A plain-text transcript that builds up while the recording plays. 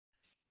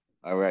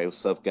All right,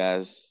 what's up,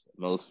 guys?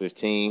 Mo's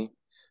 15,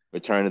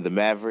 Return of the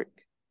Maverick.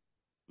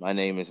 My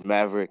name is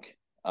Maverick.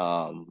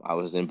 I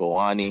was in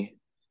Bawani,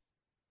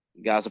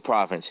 Gaza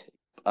province,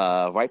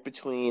 right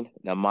between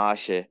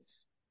Namasha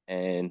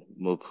and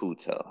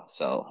Maputo.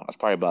 So I was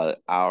probably about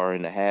an hour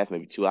and a half,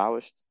 maybe 2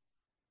 hours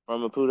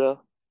from Maputo.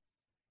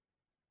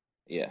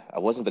 Yeah, I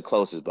wasn't the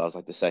closest, but I was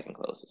like the second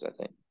closest, I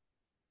think.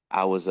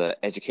 I was an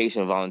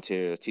education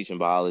volunteer teaching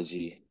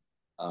biology.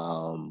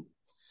 Um,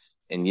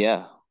 and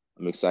yeah,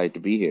 I'm excited to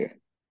be here.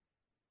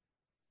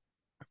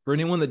 For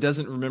anyone that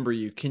doesn't remember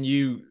you, can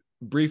you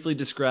briefly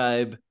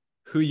describe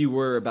who you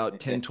were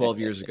about 10, 12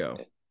 years ago?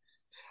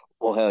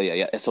 Well, hell yeah,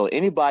 yeah. So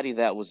anybody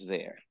that was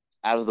there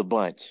out of the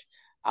bunch,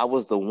 I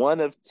was the one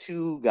of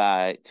two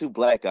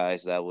black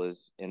guys that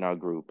was in our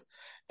group,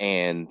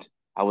 and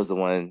I was the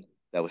one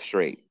that was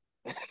straight.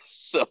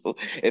 So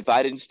if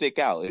I didn't stick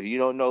out, if you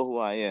don't know who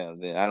I am,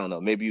 then I don't know.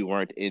 Maybe you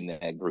weren't in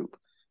that group.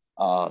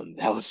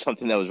 That was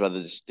something that was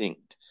rather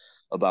distinct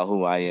about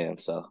who I am.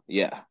 So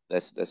yeah,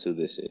 that's who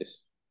this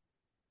is.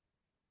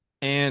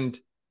 And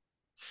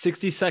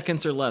 60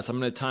 seconds or less, I'm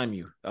going to time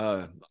you. All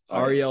right,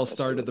 Ariel let's do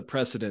started it. the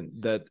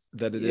precedent that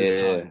it is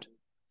Yeah. timed.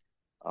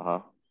 Uh-huh.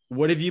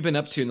 What have you been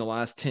up to in the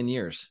last 10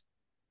 years?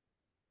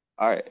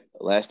 All right.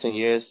 Last 10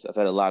 years, I've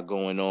had a lot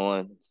going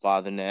on.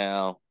 Father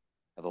now,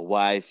 I have a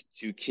wife,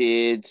 two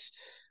kids,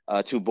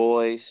 two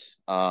boys.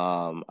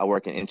 I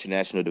work in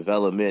international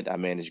development. I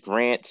manage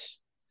grants.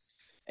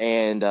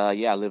 And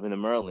yeah, I live in the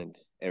Maryland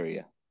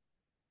area.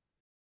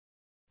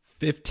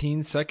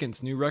 15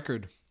 seconds, new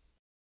record.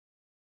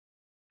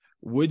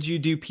 Would you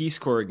do Peace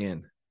Corps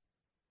again?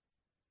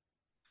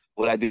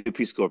 Would I do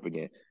Peace Corps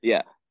again?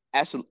 Yeah,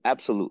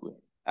 absolutely.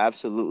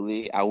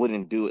 Absolutely. I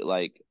wouldn't do it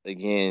like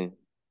again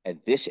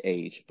at this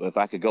age, but if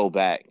I could go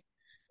back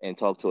and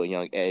talk to a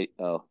young Eddie,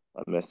 oh,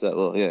 I messed up.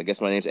 Well, yeah, I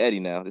guess my name's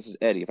Eddie now. This is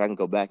Eddie. If I can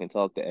go back and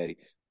talk to Eddie.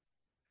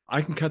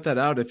 I can cut that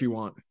out if you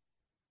want.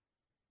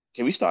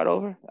 Can we start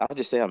over? I'll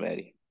just say I'm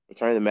Eddie.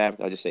 Return of the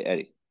Maverick, I'll just say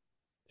Eddie.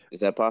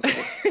 Is that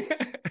possible?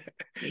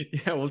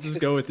 Yeah, we'll just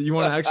go with it. You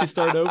want to actually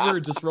start over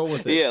or just roll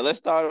with it? Yeah, let's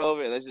start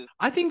over. Let's just.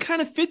 I think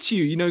kind of fits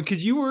you,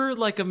 because you were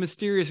like a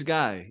mysterious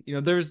guy.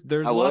 There's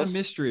I a lot of was.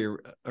 mystery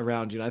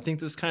around you. And I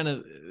think this kind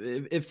of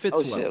it fits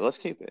Oh shit, well. let's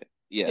keep it.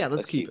 Yeah, Yeah, let's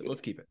let's keep keep it.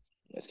 Let's it. keep it.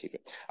 Let's keep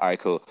it. All right,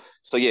 cool.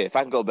 So yeah, if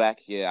I can go back,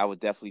 yeah, I would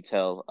definitely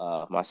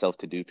tell myself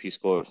to do Peace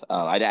Corps.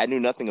 I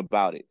knew nothing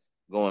about it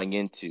going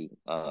into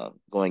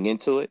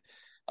it.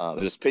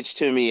 It was pitched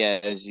to me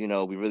as,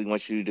 we really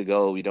want you to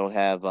go. We don't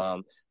have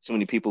too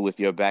many people with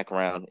your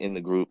background in the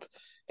group,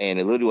 and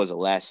it literally was a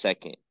last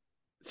second.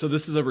 So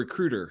this is a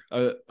recruiter,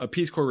 a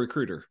Peace Corps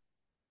recruiter.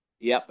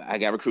 Yep, I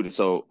got recruited.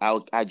 So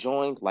I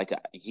joined like a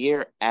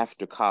year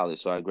after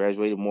college. So I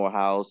graduated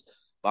Morehouse,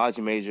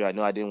 biology major. I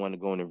knew I didn't want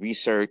to go into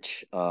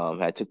research.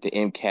 I took the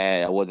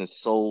MCAT. I wasn't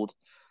sold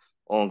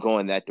on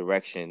going that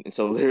direction. And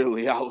so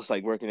literally I was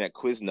like working at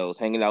Quiznos,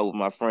 hanging out with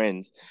my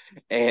friends,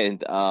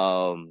 and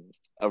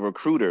a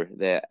recruiter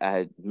that I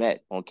had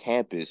met on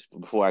campus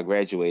before I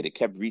graduated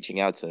kept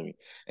reaching out to me.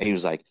 And he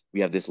was like,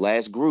 "We have this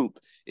last group.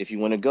 If you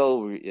want to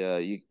go,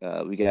 we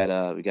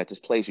got this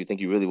place. We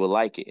think you really will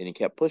like it." And he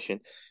kept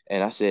pushing.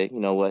 And I said, "You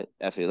know what?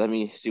 F it. Let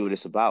me see what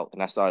it's about."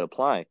 And I started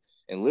applying.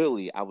 And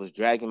literally I was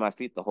dragging my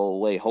feet the whole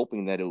way,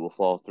 hoping that it would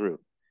fall through,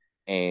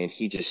 and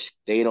he just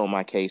stayed on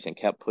my case and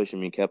kept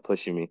pushing me, kept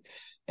pushing me.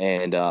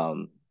 And I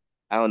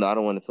don't know, I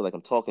don't want to feel like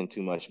I'm talking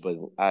too much, but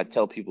I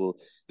tell people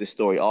this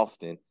story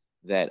often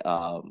that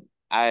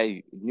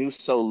I knew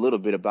so little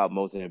bit about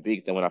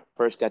Mozambique that when I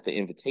first got the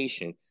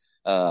invitation,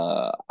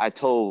 I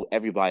told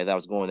everybody that I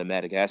was going to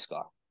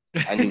Madagascar.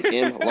 I knew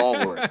M.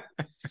 Longword.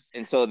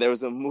 And so there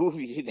was a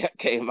movie that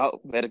came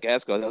out,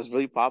 Madagascar, that was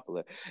really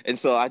popular. And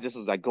so I just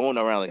was like going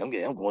around like,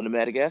 I'm going to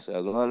Madagascar,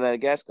 I'm going to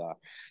Madagascar.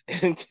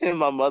 And then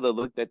my mother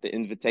looked at the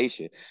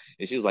invitation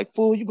and she was like,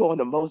 "Fool, you going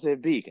to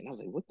Mozambique?" And I was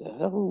like, "What the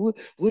hell?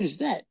 What is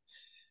that?"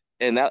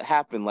 And that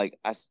happened like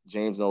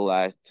James, no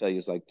lie, I tell you,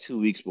 it's like 2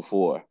 weeks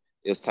before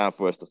it was time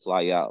for us to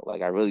fly out.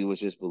 Like I really was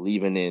just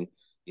believing in,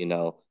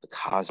 the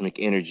cosmic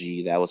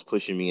energy that was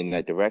pushing me in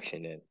that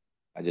direction. And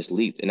I just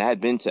leaped. And I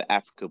had been to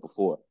Africa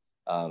before.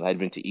 I had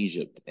been to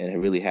Egypt and I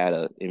really had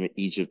in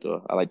Egypt,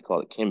 or I like to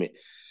call it Kemet,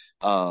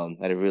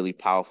 had a really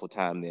powerful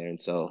time there.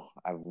 And so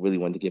I really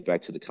wanted to get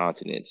back to the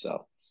continent.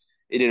 So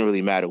it didn't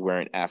really matter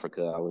where in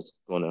Africa. I was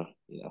gonna,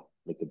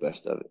 make the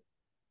best of it.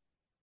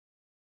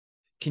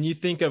 Can you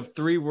think of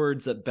three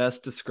words that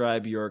best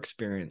describe your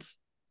experience?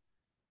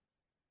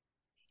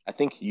 I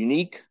think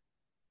unique,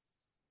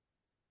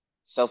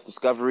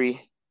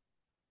 self-discovery,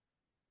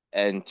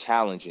 and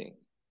challenging.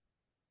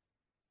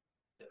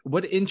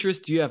 What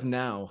interest do you have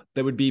now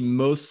that would be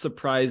most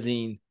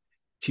surprising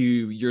to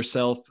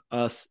yourself,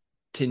 us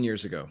 10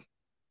 years ago?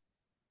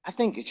 I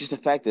think it's just the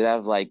fact that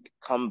I've like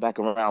come back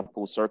around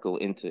full circle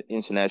into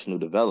international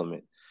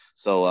development.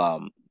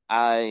 So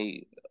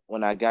I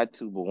when I got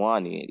to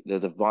Bawani,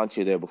 there's a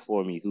volunteer there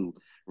before me who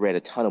read a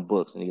ton of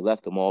books and he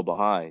left them all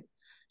behind.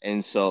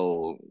 And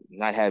so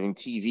not having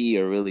TV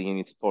or really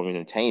any form of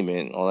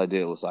entertainment, all I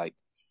did was like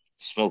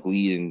smoke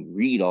weed and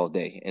read all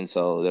day. And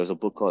so there was a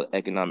book called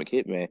Economic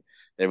Hitman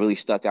that really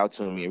stuck out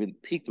to me. It really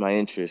piqued my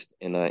interest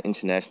in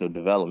international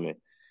development.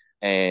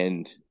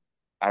 And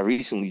I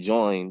recently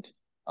joined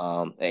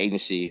an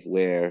agency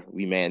where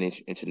we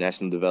manage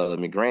international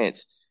development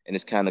grants. And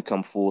it's kind of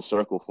come full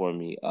circle for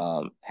me,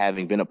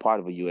 having been a part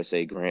of a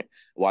USA grant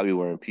while we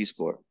were in Peace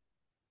Corps.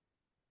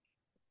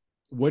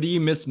 What do you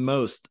miss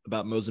most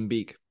about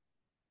Mozambique?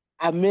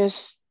 I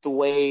miss the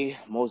way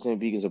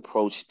Mozambique has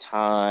approached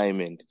time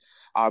and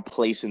our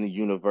place in the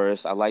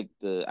universe. I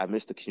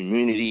miss the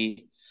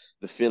community,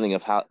 the feeling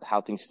of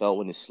how things felt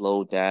when it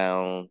slowed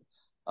down.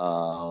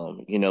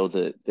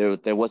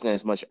 There wasn't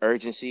as much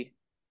urgency.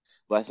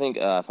 But I think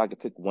if I could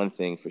pick one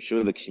thing, for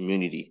sure, the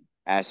community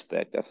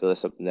aspect. I feel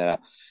that's something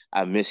that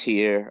I miss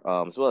here,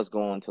 as well as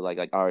going to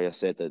like Aria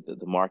said,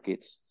 the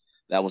markets.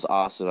 That was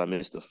awesome. I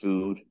miss the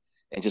food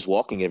and just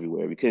walking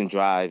everywhere. We couldn't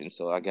drive, and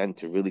so I got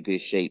into really good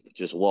shape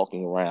just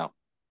walking around.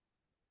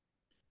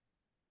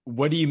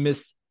 What do you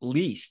miss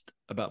least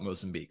about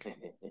Mozambique?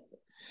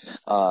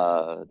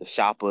 The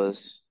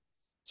shoppers,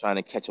 trying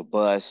to catch a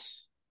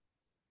bus.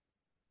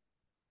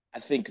 I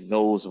think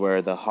those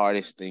were the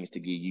hardest things to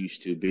get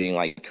used to, being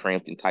like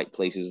cramped in tight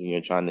places when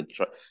you're trying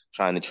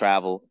to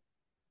travel.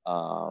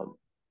 um,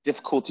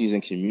 Difficulties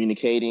in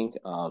communicating.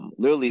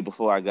 Literally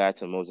before I got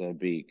to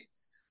Mozambique,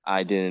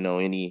 I didn't know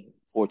any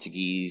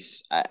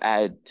Portuguese. I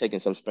had taken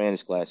some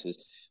Spanish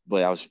classes,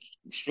 but I was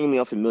extremely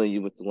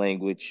unfamiliar with the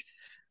language.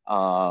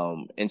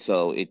 And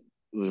so it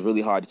was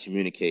really hard to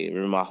communicate.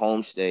 Remember my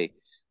homestay,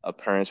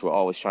 parents were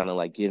always trying to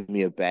like give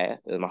me a bath.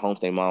 And my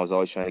homestay mom was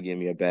always trying to give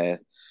me a bath.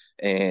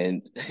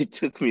 And it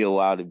took me a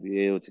while to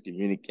be able to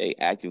communicate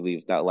actively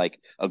without like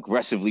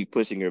aggressively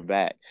pushing her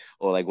back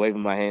or like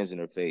waving my hands in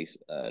her face,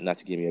 not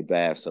to give me a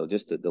bath. So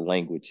just the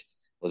language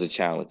was a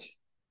challenge.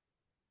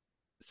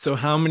 So,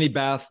 how many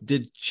baths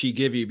did she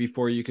give you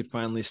before you could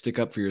finally stick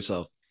up for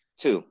yourself?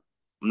 Two,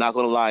 I'm not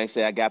gonna lie and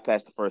say I got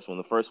past the first one.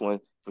 The first one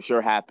for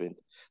sure happened.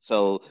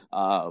 So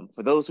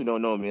for those who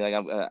don't know me, like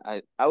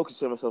I would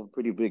consider myself a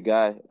pretty big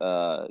guy.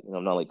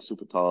 I'm not like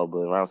super tall, but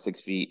around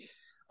 6 feet,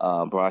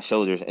 broad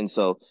shoulders. And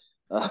so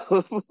uh,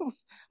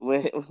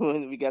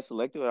 when we got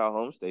selected with our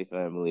homestay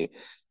family,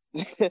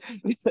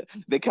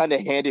 they kind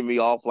of handed me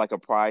off like a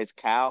prize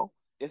cow,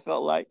 it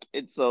felt like.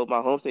 And so my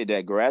homestay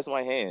dad grabs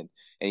my hand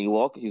and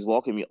he's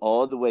walking me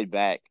all the way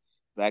back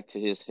to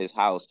his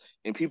house.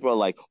 And people are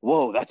like,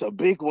 "Whoa, that's a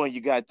big one you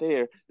got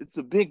there. It's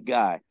a big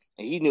guy."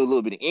 And he knew a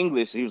little bit of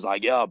English, so he was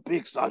like, "Yeah,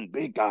 big son,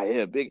 big guy,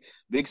 yeah,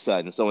 big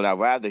son." And so when I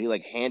arrived there, he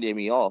like handed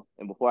me off.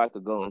 And before I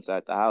could go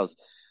inside the house,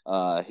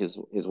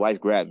 his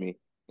wife grabbed me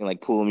and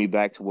like pulled me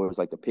back to where it was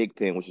like the pig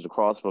pen, which is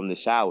across from the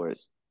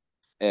showers.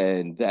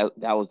 And that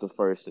was the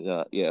first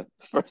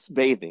first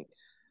bathing.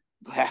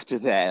 But after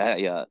that,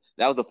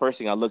 that was the first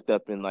thing I looked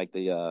up in like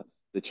the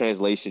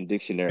translation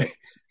dictionary.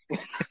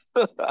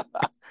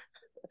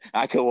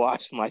 I could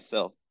wash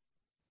myself.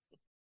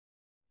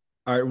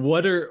 All right,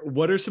 what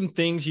are some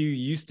things you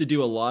used to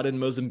do a lot in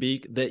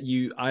Mozambique that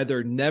you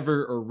either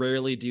never or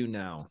rarely do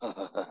now?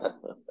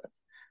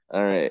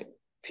 All right,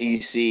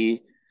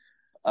 PC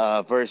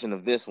version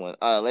of this one.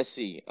 Let's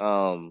see.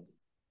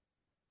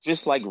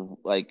 Just like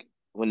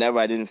whenever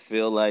I didn't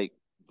feel like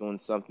doing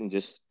something,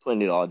 just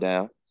putting it all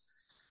down.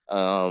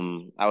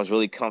 I was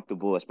really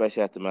comfortable,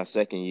 especially after my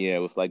second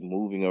year, with like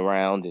moving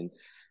around and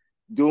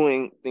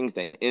doing things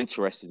that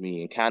interested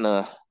me and kind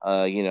of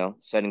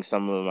setting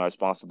some of my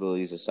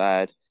responsibilities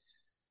aside.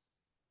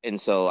 And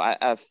so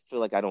I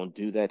feel like I don't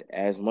do that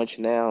as much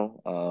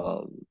now.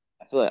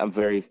 I feel like I'm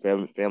very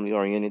family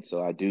oriented,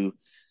 so I do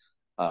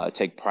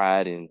take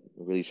pride in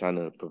really trying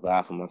to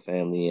provide for my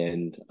family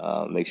and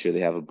make sure they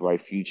have a bright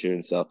future.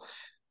 And so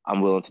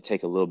I'm willing to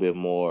take a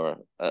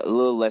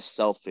little less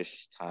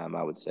selfish time,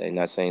 I would say.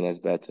 Not saying that's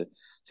bad to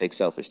take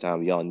selfish time.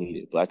 We all need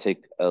it, but I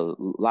take a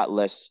lot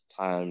less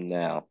time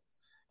now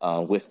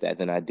with that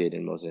than I did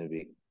in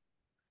Mozambique.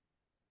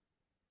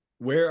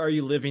 Where are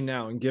you living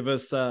now? And give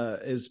us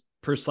as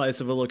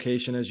precise of a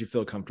location as you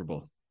feel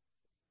comfortable.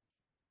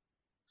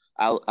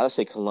 I'll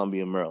say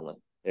Columbia, Maryland.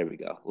 There we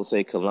go. We'll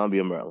say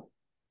Columbia, Maryland.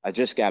 I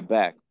just got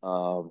back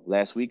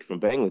last week from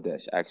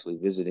Bangladesh, actually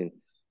visiting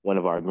one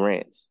of our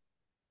grants,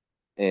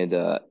 and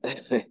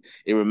it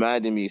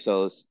reminded me.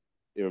 It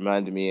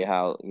reminded me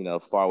how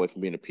far away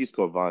from being a Peace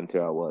Corps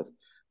volunteer I was,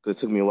 because it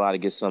took me a while to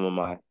get some of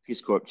my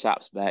Peace Corps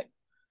chops back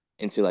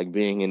into like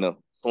being in a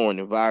foreign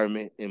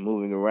environment and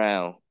moving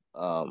around.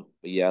 But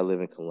yeah, I live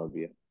in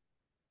Columbia.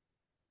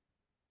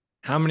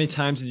 How many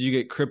times did you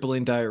get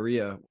crippling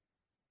diarrhea?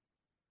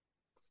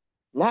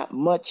 Not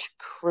much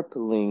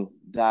crippling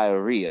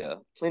diarrhea.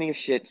 Plenty of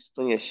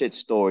shit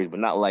stories, but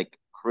not like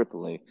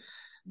crippling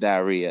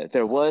diarrhea.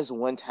 There was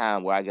one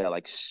time where I got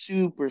like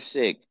super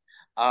sick.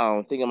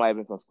 I think it might have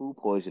been from food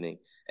poisoning,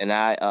 and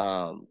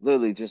I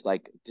literally just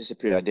like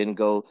disappeared. I didn't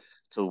go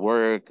to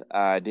work.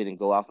 I didn't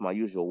go off my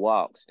usual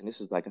walks, and this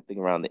was like I think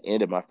around the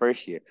end of my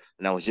first year,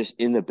 and I was just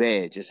in the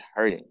bed, just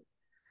hurting.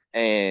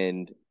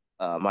 And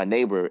my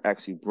neighbor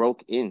actually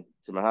broke into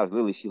my house.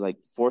 Literally, she like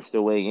forced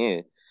her way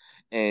in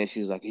And she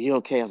was like, "Are you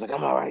okay?" I was like,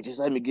 "I'm all right. Just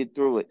let me get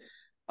through it."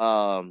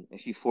 And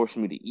she forced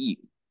me to eat,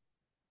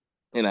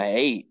 and I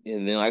ate,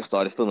 and then I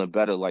started feeling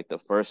better like the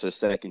first or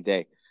second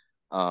day.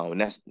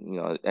 And that's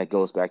that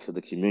goes back to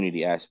the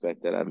community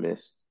aspect that I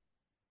miss.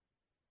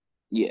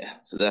 Yeah,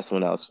 so that's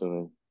when I was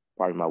feeling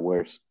probably my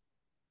worst,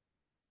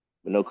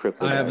 but no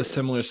crippling I have a illness.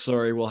 similar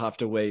story. We'll have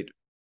to wait.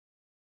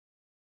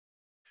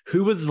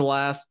 Who was the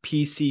last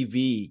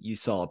PCV you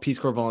saw? Peace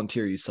Corps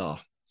volunteer you saw?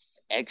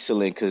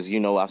 Excellent, because I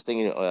was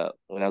thinking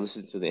when I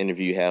listened to the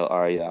interview you had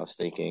Aria, I was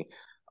thinking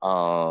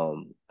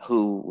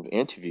who would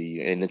interview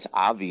you, and it's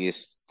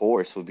obvious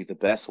Forrest would be the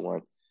best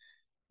one,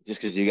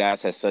 just because you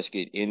guys had such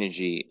good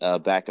energy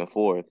back and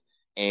forth.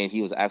 And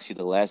he was actually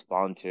the last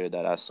volunteer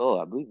that I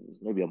saw. I believe it was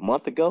maybe a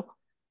month ago.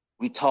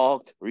 We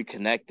talked,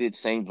 reconnected,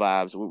 same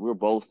vibes. We're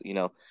both,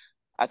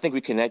 I think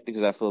we connected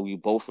because I feel we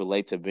both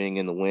relate to being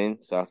in the wind.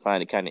 So I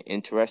find it kind of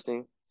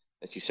interesting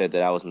that you said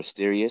that I was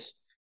mysterious,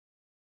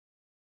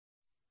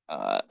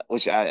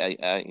 which I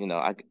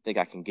think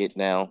I can get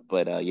now.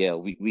 But yeah,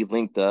 we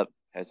linked up,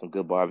 had some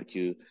good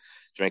barbecue,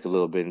 drank a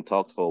little bit, and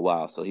talked for a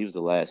while. So he was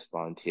the last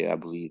volunteer I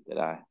believe that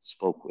I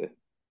spoke with.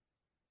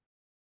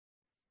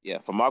 Yeah,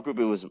 from our group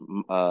it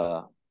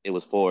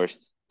was Forrest,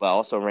 but I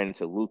also ran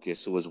into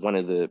Lucas, who was one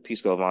of the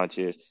Peace Corps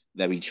volunteers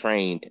that we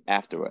trained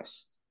after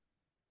us.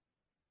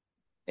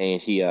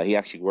 And he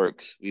actually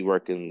works. We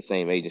work in the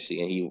same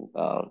agency, and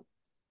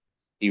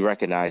he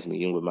recognized me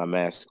even with my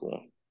mask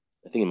on.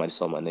 I think he might have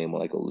saw my name on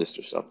like a list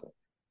or something.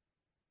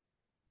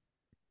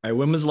 All right,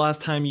 when was the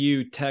last time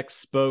you text,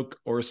 spoke,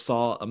 or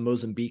saw a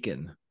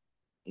Mozambican?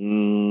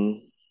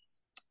 Mm,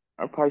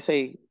 I'd probably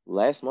say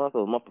last month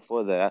or the month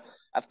before that.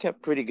 I've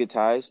kept pretty good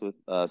ties with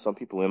some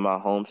people in my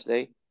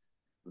homestay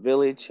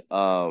village.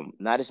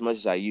 Not as much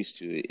as I used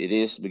to. It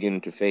is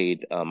beginning to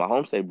fade. My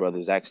homestay brother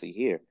is actually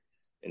here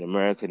in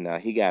America now.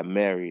 He got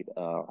married.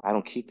 I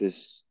don't keep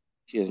as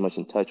much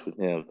in touch with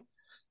him,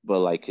 but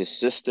like his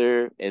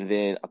sister and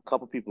then a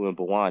couple people in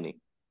Bawani.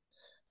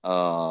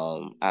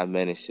 I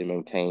managed to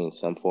maintain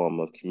some form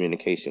of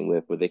communication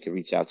with where they could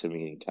reach out to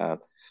me anytime.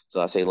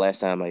 So I say last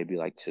time might be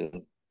like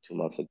two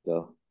months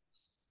ago.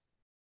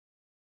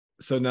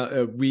 So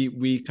now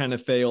we kind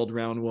of failed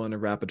round one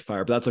of rapid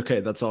fire, but that's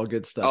okay. That's all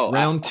good stuff. Oh,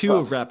 Round two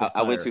of I, rapid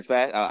I went fire. too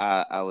fast.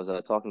 I was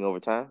talking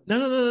over time. No,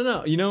 no, no, no,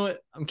 no. You know what?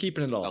 I'm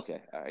keeping it all.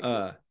 Okay, all right, cool.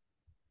 Uh,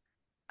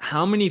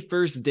 how many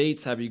first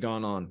dates have you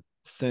gone on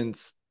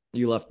since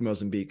you left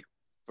Mozambique?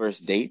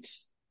 First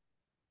dates.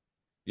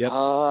 Yep.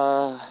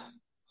 Uh,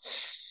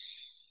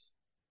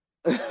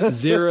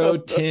 Zero,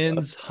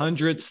 tens,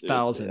 hundreds,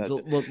 thousands.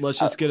 Let's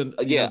uh, just get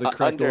yeah, the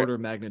correct order of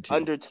magnitude.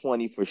 under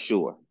 20 for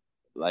sure.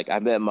 Like I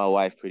met my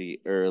wife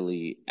pretty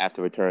early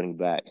after returning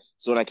back.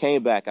 So when I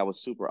came back, I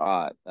was super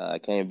odd. I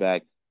came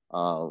back.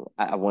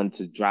 I wanted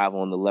to drive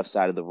on the left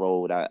side of the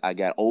road. I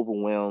got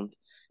overwhelmed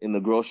in the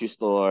grocery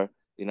store.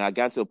 I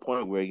got to a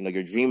point where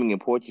you're dreaming in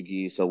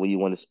Portuguese. So when you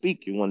want to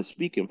speak, you want to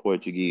speak in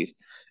Portuguese.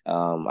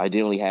 I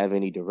didn't really have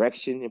any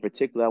direction in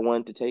particular I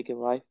wanted to take in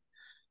life.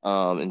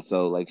 And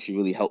so like she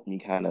really helped me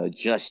kind of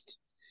adjust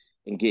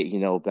and get,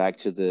 back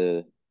to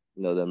the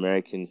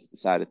American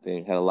side of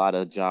things. Had a lot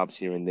of jobs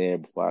here and there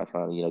before I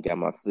finally, got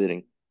my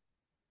footing.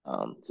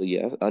 So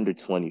yeah, under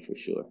 20 for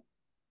sure.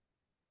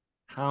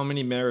 How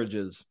many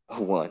marriages?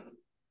 One,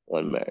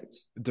 one marriage.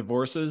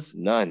 Divorces?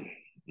 None,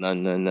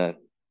 none.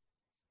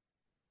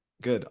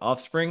 Good.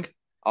 Offspring?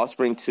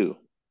 Offspring two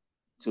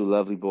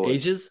lovely boys.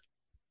 Ages?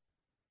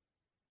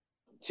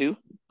 Two,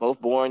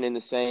 both born in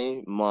the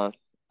same month,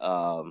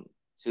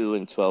 2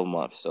 and 12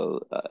 months. So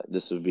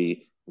this would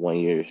be 1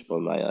 year for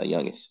my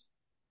youngest.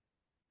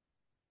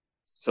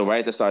 So right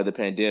at the start of the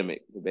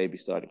pandemic, the baby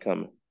started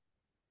coming.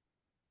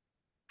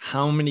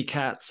 How many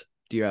cats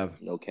do you have?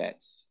 No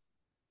cats.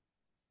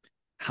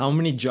 How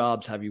many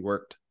jobs have you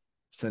worked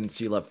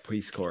since you left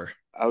Peace Corps?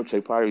 I would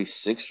say probably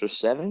 6 or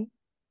 7.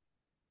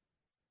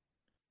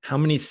 How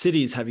many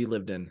cities have you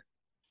lived in?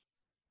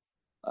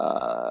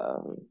 Uh,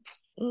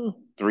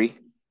 3.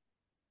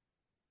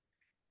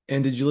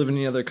 And did you live in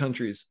any other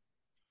countries?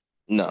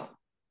 No,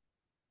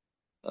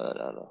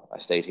 no. I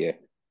stayed here.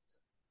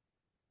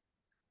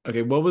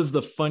 Okay, what was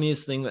the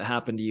funniest thing that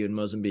happened to you in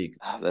Mozambique?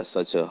 That's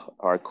such a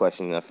hard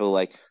question. I feel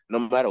like no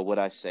matter what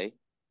I say,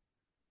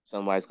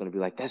 somebody's going to be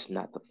like, "That's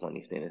not the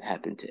funniest thing that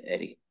happened to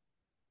Eddie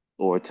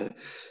or to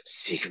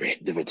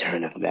Secret, the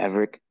Return of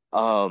Maverick."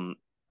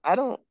 I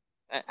don't,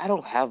 I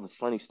don't have a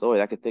funny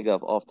story I could think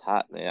of off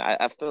top, man.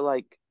 I feel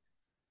like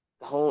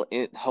the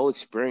whole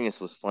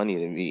experience was funny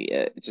to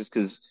me, just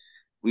because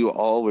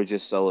were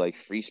just so like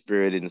free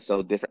spirited and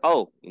so different.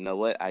 Oh, you know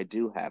what? I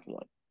do have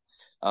one.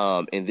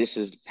 And this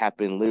has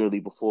happened literally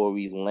before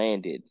we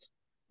landed,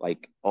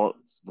 like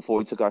before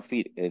we took our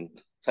feet and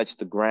touched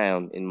the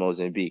ground in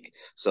Mozambique.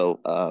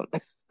 So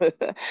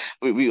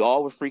we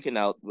all were freaking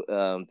out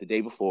the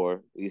day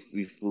before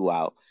we flew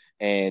out,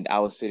 and I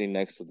was sitting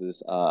next to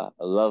this a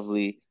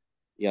lovely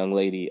young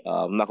lady.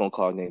 I'm not gonna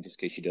call her name just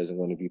in case she doesn't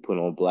want to be put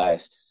on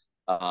blast.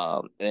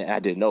 And I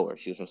didn't know her.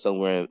 She was from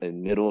somewhere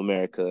in Middle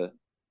America.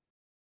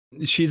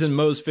 She's in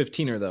Mo's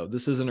 15er though.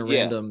 This isn't a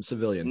Yeah, random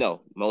civilian.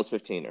 no, most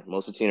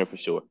 15er for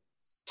sure.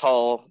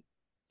 Tall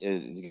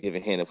is a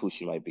given hint of who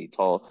she might be.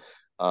 Tall,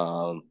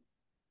 um,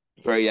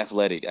 very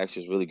athletic.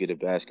 Actually, is really good at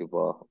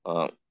basketball.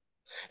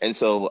 And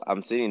so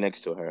I'm sitting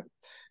next to her,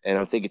 and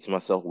I'm thinking to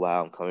myself,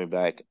 "Wow, I'm coming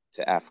back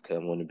to Africa.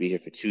 I'm going to be here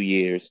for 2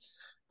 years.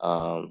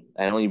 I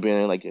only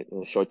been in like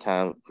a short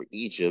time for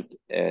Egypt,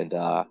 and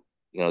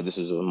this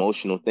is an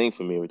emotional thing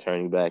for me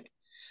returning back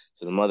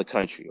to the mother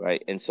country,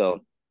 right? And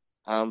so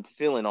I'm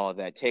feeling all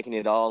that, taking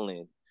it all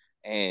in,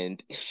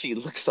 and she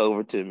looks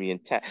over to me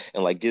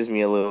and like gives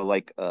me a little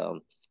like a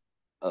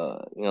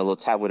little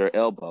tap with her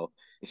elbow,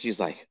 and she's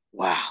like,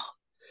 "Wow,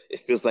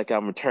 it feels like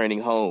I'm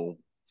returning home."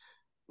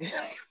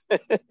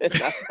 And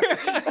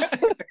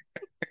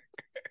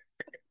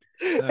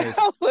Nice.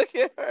 I look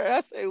at her and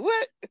I say,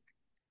 "What?"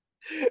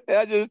 And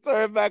I just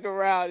turned back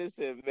around and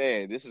said,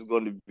 "Man, this is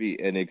going to be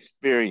an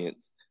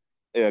experience."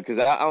 Yeah, because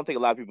I don't think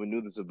a lot of people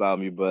knew this about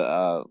me,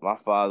 but my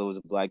father was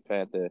a Black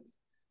Panther,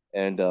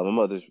 and my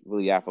mother's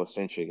really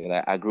Afrocentric, and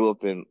I grew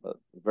up in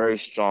very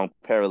strong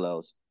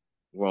parallels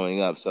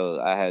growing up. So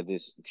I had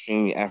this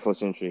extremely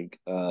Afrocentric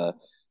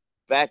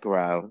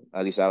background.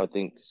 At least I would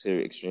think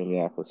consider extremely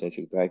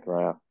Afrocentric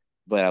background.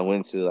 But I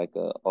went to like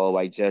a all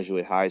white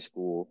Jesuit high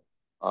school,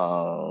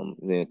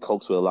 then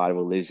coaxed with a lot of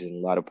religion,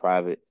 a lot of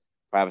private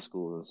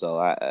schools, and so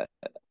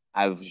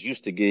I was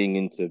used to getting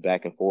into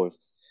back and forth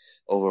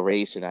over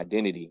race and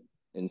identity.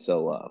 And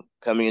so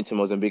coming into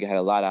Mozambique, I had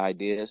a lot of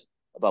ideas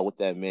about what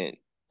that meant,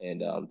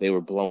 and they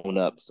were blown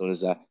up as soon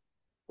as I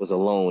was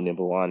alone in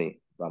Bawani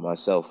by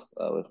myself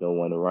with no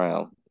one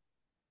around,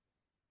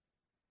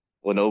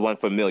 with no one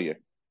familiar.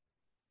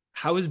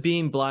 How is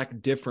being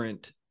black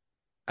different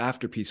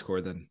after Peace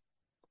Corps then?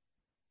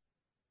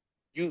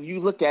 You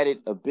look at it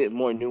a bit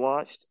more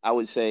nuanced. I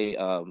would say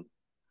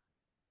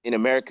in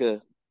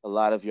America, a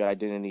lot of your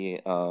identity,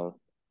 or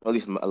at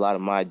least a lot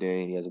of my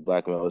identity as a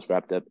black man was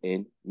wrapped up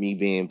in me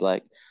being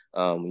black.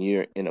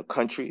 You're in a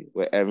country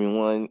where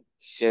everyone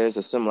shares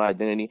a similar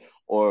identity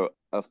or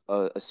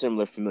a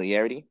similar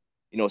familiarity.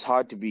 It's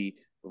hard to be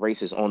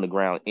racist on the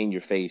ground in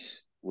your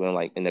face when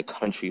like in a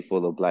country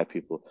full of black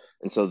people.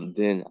 And so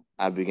then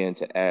I began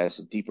to ask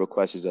deeper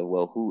questions of,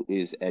 well, who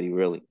is Eddie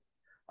really?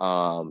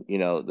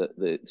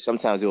 The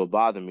sometimes it would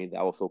bother me that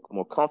I would feel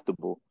more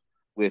comfortable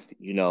with,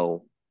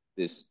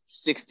 this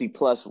 60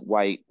 plus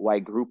white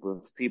group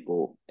of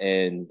people,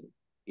 and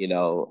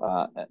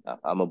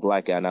I'm a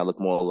black guy and I look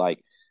more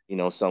like,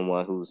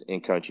 someone who's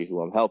in country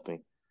who I'm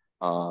helping.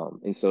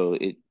 And so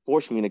it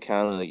forced me to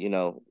kind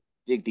of,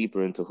 dig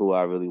deeper into who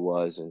I really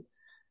was and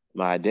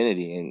my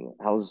identity. And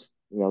I was,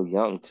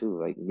 young too,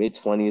 like mid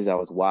 20s. I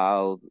was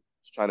wild,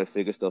 trying to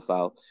figure stuff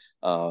out.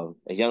 A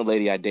young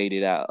lady I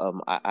dated,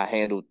 I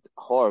handled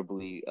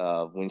horribly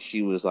when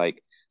she was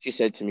like, she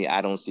said to me,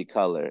 "I don't see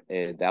color,"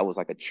 and that was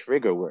like a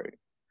trigger word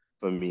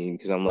for me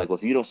because I'm like, well,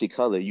 if you don't see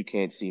color, you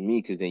can't see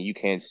me because then you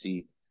can't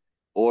see,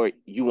 or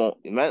you won't.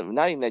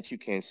 Not even that you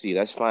can't see.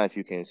 That's fine if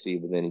you can't see,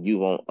 but then you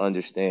won't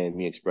understand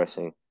me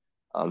expressing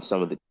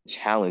some of the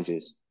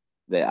challenges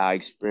that I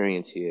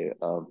experience here,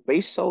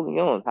 based solely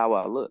on how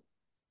I look.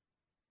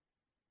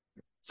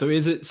 So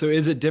is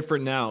it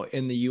different now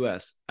in the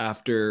US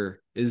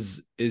after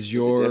is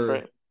Is it your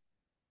different?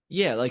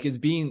 yeah, like is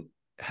being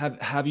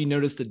have you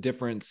noticed a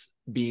difference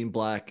being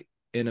black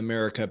in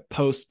America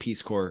post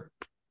Peace Corps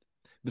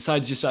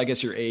besides just I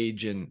guess your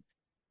age and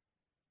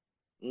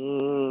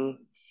Mm,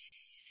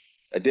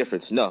 a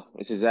difference? No,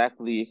 it's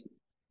exactly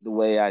the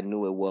way I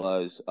knew it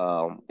was.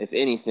 If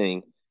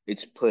anything,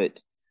 it's put,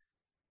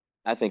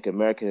 I think,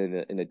 America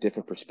in a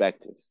different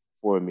perspective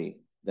for me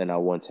than I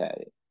once had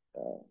it.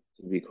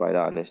 To be quite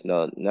honest,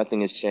 no,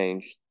 nothing has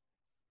changed.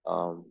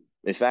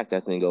 In fact, I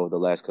think over the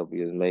last couple of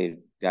years, it may have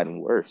gotten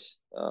worse.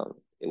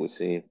 It would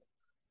seem.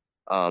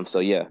 So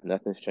yeah,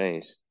 nothing's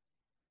changed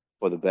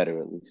for the better,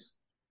 at least.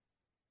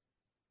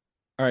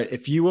 all right,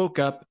 if you woke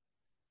up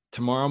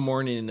tomorrow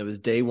morning and it was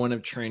day one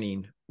of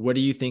training, what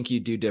do you think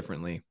you'd do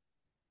differently?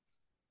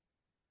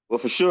 Well,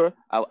 for sure,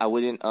 I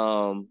wouldn't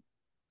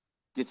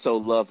get so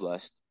love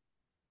lust.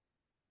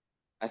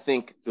 I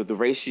think the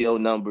ratio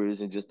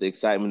numbers and just the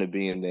excitement of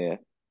being there,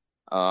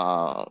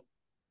 uh,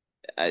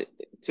 I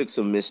took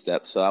some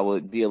missteps. So I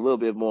would be a little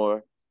bit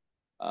more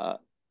uh,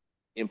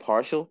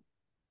 impartial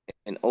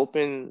and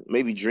open.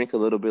 Maybe drink a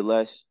little bit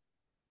less.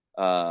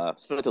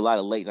 Spent a lot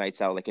of late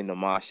nights out, like in the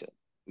Masha.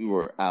 We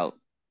were out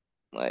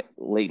like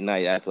late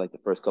night after like the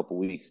first couple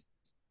weeks.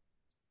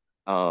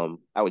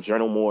 I would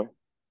journal more,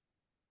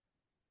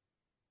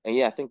 and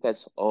yeah, I think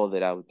that's all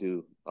that I would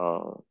do.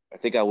 I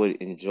think I would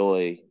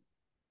enjoy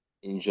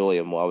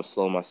it more. I would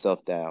slow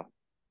myself down.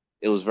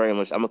 It was very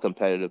much, I'm a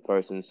competitive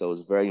person, so it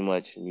was very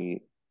much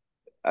me.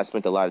 I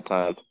spent a lot of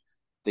time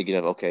thinking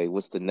of, okay,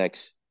 what's the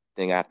next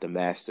thing I have to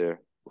master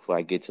before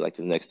I get to like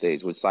the next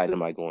stage? Which side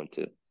am I going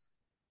to?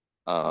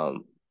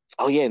 Um,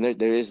 oh yeah, and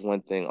there is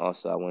one thing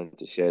also I wanted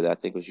to share that I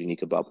think was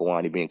unique about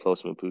Bawani being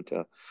close to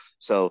Maputo.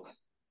 So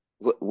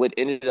what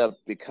ended up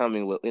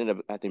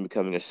I think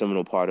becoming a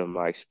seminal part of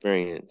my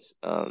experience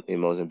in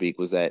Mozambique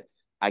was that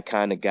I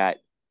kind of got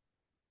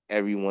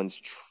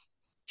everyone's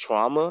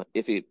trauma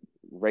if it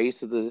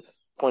raised to the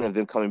point of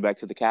them coming back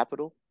to the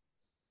capital.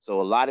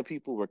 So a lot of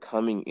people were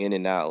coming in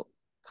and out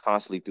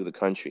constantly through the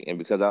country, and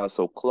because I was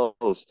so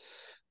close,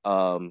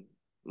 um,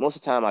 most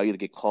of the time I either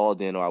get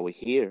called in or I would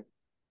hear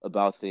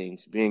about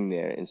things being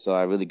there, and so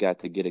I really got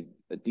to get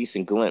a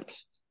decent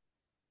glimpse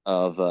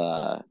of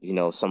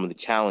some of the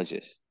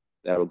challenges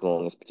that were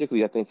going on,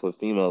 particularly I think for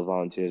female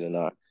volunteers in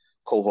our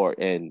cohort,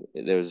 and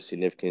there was a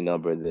significant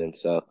number of them.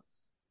 So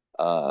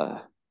uh,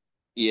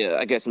 yeah,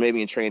 I guess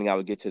maybe in training I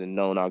would get to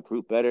know our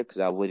group better because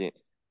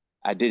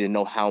I didn't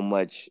know how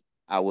much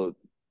I would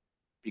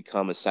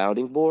become a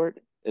sounding board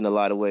in a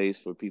lot of ways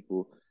for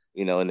people,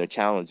 and their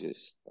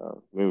challenges.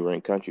 We were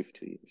in country for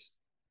 2 years.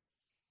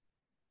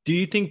 Do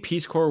you think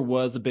Peace Corps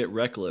was a bit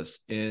reckless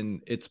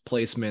in its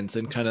placements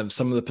and kind of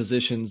some of the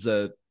positions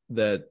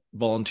that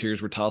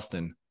volunteers were tossed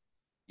in?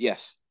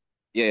 Yes.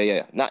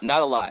 Yeah. Not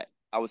a lot.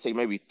 I would say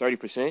maybe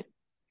 30%.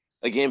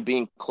 Again,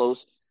 being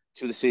close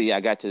to the city,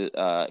 I got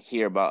to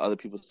hear about other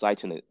people's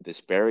sites and the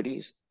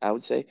disparities, I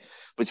would say,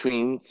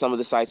 between some of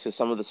the sites and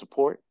some of the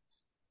support.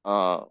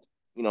 Uh,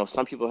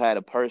 some people had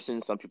a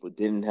person, some people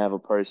didn't have a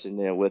person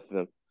there with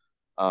them.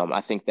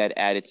 I think that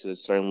added to a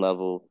certain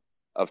level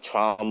of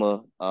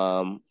trauma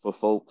for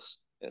folks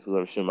who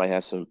I'm sure might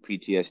have some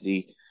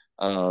PTSD.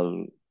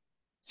 Um,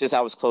 since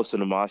I was close to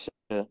the Masha,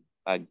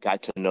 I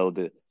got to know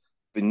the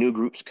new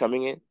groups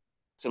coming in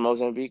to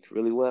Mozambique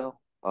really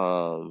well.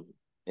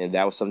 And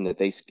that was something that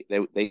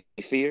they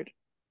feared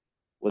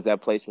was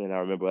that placement. I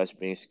remember us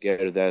being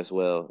scared of that as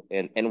well,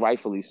 and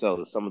rightfully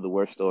so. Some of the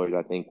worst stories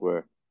I think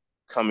were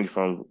coming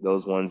from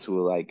those ones who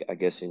were like, I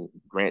guess, in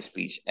Grant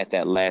speech at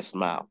that last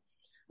mile,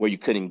 where you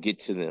couldn't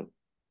get to them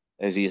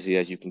as easy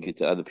as you can get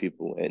to other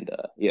people. And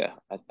yeah,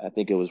 I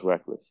think it was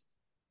reckless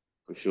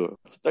for sure.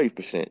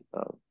 30%,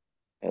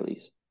 at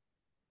least.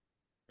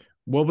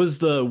 What was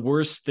the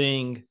worst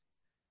thing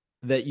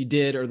that you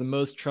did or the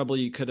most trouble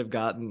you could have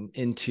gotten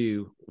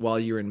into while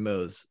you were in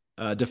Moe's?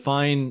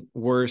 Define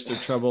worst or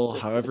trouble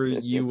however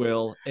you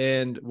will,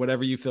 and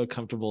whatever you feel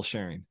comfortable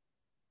sharing.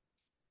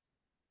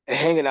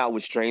 Hanging out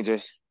with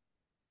strangers,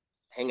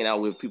 hanging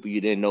out with people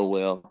you didn't know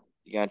well.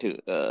 You got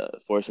to,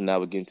 Forrest and I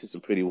would get into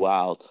some pretty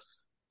wild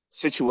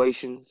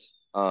situations.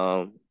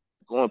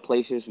 Going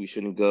places we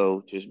shouldn't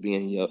go, just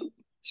being young,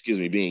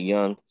 being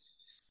young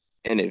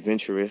and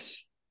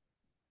adventurous.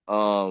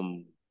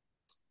 Um,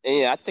 and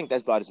yeah, I think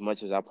that's about as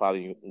much as I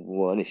probably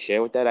want to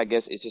share with that. I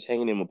guess it's just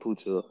hanging in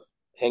Maputo.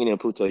 Hanging in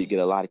Maputo, you get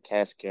a lot of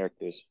cast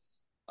characters.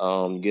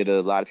 You get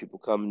a lot of people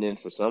coming in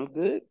for some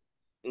good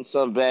and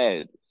some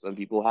bad. Some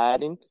people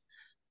hiding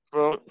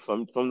from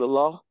the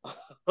law,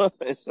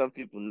 and some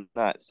people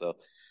not. So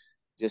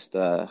just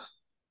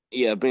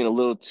yeah, being a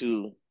little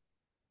too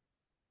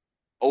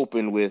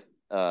open with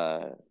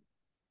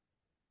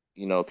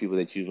people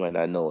that you might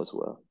not know as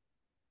well.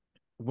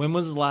 When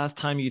was the last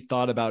time you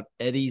thought about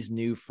Eddie's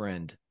new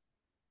friend?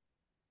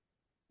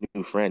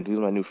 New friend, who's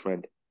my new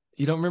friend?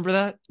 You don't remember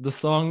that? The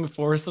song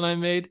Forrest and I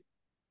made?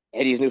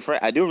 Eddie's new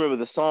friend. I do remember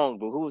the song,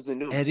 but who was the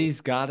new?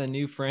 Eddie's got a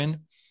new friend.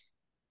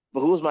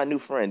 But who was my new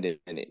friend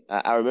in it?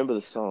 I remember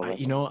the song.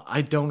 I,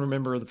 I don't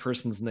remember the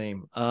person's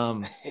name.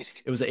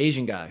 It was an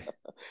Asian guy.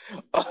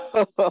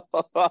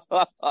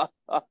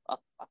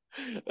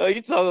 Are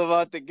you talking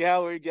about the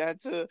gal where you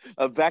got to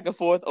a back and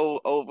forth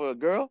over a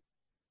girl,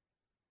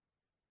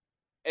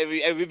 and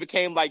we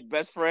became like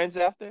best friends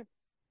after?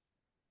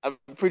 I'm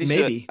pretty sure.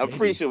 Maybe, I'm pretty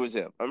maybe. sure it was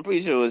him. I'm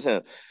pretty sure it was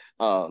him.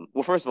 Well,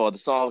 first of all, the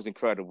song was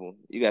incredible.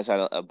 You guys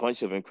had a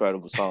bunch of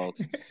incredible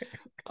songs.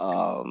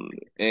 And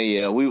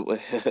yeah, we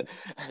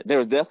there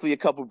was definitely a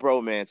couple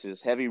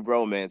bromances, heavy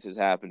bromances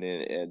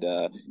happening. And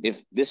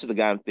if this is the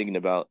guy I'm thinking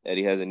about,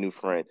 Eddie has a new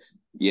friend.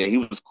 Yeah, he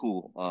was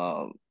cool.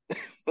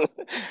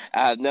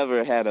 I've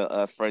never had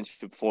a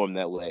friendship form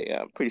that way.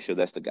 I'm pretty sure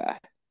that's the guy.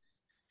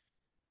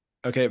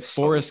 Okay, It's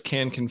funny. Forrest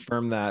can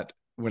confirm that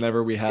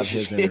whenever we have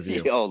his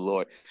interview. Oh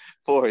Lord,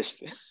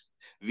 Forrest,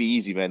 be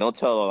easy, man. Don't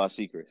tell all our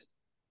secrets.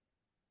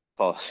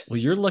 Pause. Well,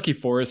 you're lucky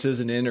Forrest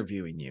isn't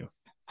interviewing you.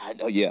 I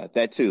know, yeah,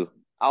 that too.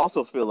 I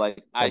also feel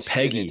like I Or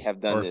shouldn't Peggy. have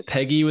done Or if this.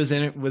 Peggy was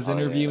Oh yeah,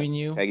 interviewing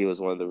you, Peggy was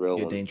one of the real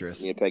you're ones.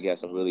 dangerous. Me and Peggy had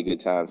some really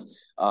good times.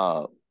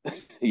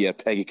 Yeah,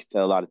 Peggy could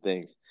tell a lot of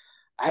things.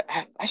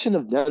 I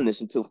shouldn't have done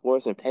this until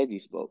Forrest and Peggy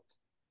spoke.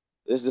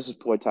 This is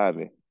poor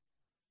timing.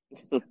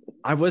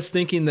 I was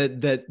thinking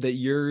that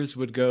yours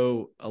would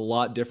go a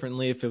lot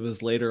differently if it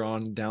was later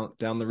on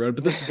down the road,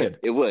 but this is good.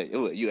 It would.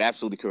 You're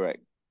absolutely correct.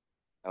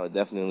 I would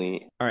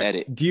definitely All right.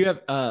 edit. Do you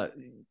have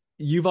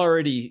you've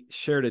already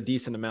shared a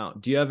decent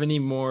amount. Do you have any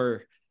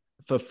more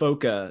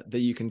Fofoca that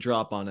you can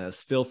drop on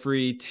us? Feel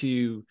free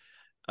to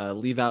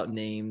leave out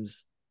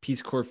names,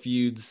 Peace Corps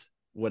feuds,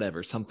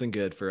 whatever, something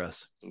good for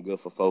us. I'm good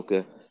for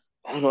Foca.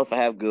 I don't know if I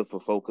have good for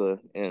Foca,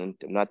 and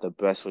I'm not the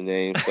best with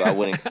names, so I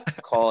wouldn't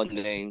call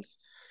names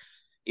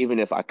even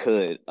if I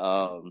could.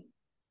 Nah,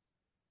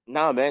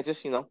 man,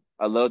 just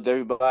I loved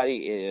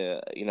everybody.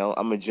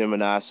 I'm a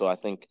Gemini, so I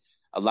think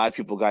a lot of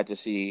people got to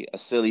see a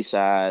silly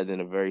side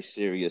and a very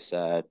serious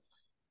side.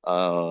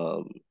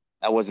 Um,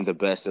 I wasn't the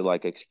best at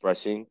like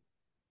expressing.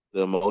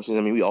 the emotions.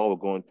 I mean, we all were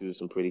going through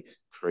some pretty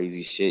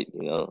crazy shit,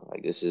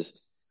 like this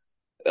is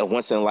a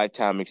once in a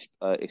lifetime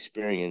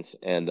experience.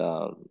 And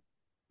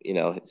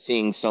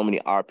seeing so many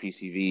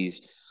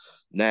RPCVs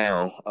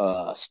now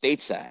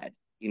stateside,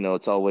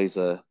 it's always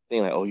a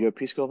thing like, oh, you're a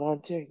Peace Corps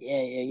volunteer?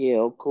 Yeah, yeah, yeah.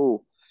 Oh,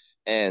 cool.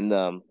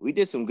 And we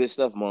did some good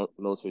stuff,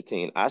 Most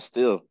 15. I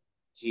still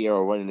hear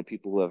or run into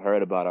people who have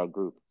heard about our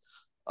group.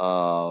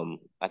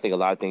 I think a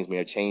lot of things may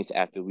have changed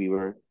after we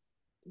were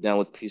done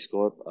with Peace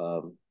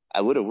Corps.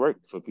 I would have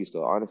worked for Peace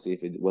Corps, honestly,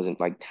 if it wasn't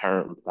like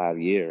term 5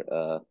 year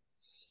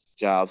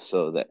job.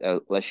 So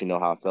that lets you know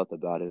how I felt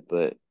about it.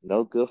 But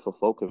no good for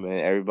Folker,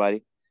 man.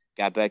 Everybody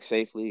got back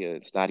safely.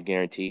 It's not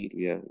guaranteed.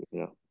 Yeah,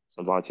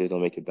 some volunteers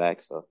don't make it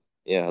back. So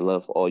yeah, I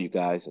love all you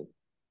guys, and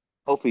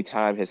hopefully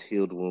time has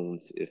healed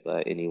wounds if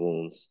any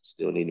wounds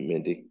still need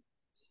mending.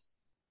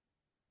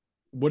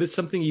 What is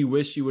something you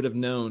wish you would have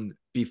known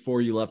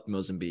before you left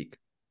Mozambique?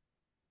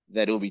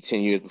 That it will be 10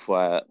 years before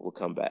I will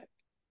come back.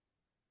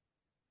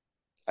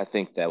 I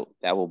think that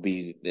will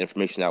be the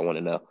information I want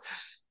to know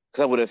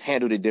because I would have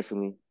handled it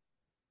differently.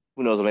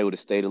 Who knows? I may would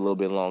have stayed a little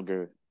bit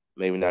longer,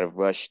 maybe not have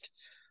rushed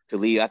to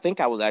leave. I think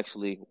I was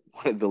actually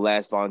one of the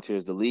last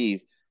volunteers to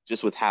leave,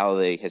 just with how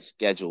they had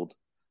scheduled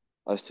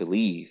us to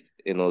leave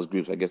in those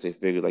groups. I guess they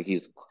figured like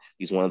he's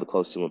one of the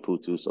closest to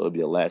Maputo, so it'll be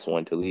the last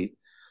one to leave.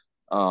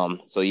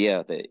 So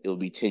yeah, that it'll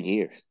be 10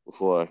 years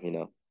before,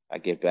 I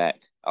get back.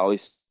 I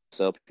always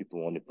tell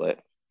people on it, but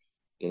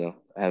I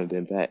haven't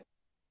been back.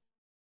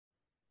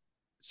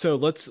 So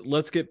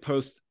let's get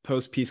post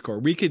Peace Corps.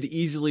 We could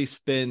easily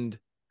spend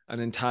an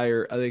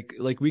entire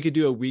like we could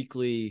do a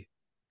weekly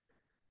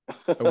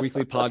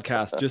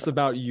podcast just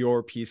about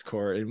your Peace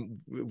Corps, and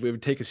it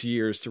would take us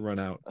years to run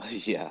out.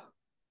 Yeah,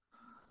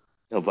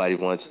 nobody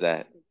wants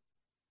that.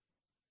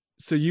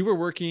 So you were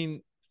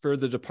working for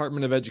the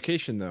Department of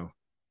Education, though.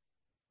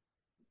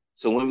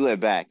 So when we went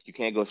back, you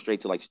can't go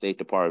straight to like State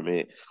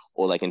Department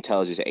or like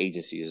intelligence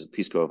agencies as a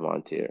Peace Corps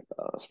volunteer.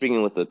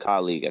 Speaking with a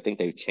colleague, I think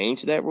they've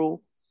changed that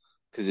rule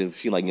because it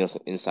seemed like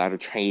some insider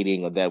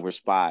trading or that we're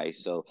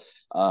spies. So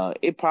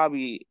it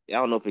probably I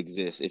don't know if it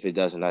exists. If it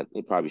doesn't,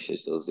 it probably should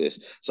still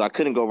exist. So I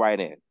couldn't go right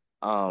in.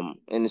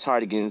 And it's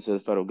hard to get into the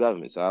federal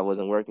government. So I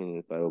wasn't working in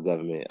the federal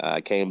government.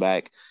 I came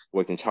back,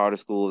 worked in charter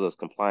schools. I was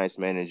compliance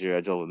manager.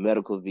 I drove a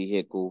medical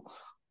vehicle.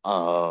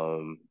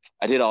 Um,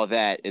 I did all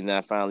that, and then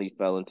I finally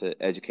fell into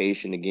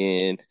education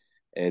again,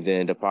 and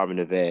then Department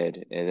of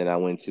Ed, and then I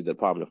went to the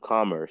Department of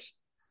Commerce.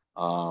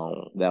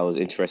 That was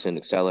interested in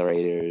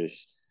accelerators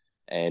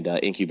and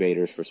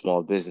incubators for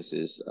small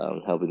businesses,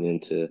 helping them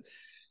to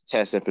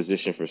test and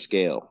position for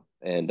scale.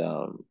 And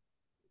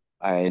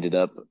I ended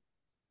up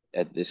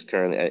at this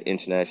currently at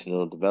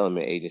International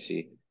Development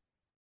Agency.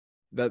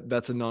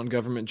 That's a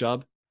non-government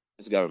job.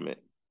 It's government.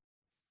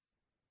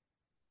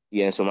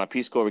 Yeah, and so my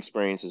Peace Corps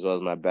experience as well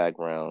as my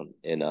background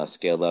in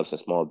scale ups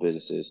and small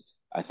businesses,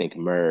 I think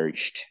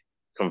converged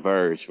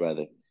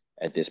rather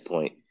at this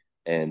point,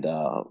 and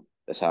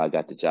that's how I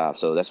got the job.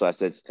 So that's why I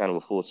said it's kind of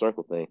a full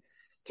circle thing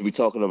to be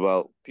talking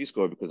about Peace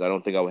Corps because I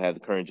don't think I would have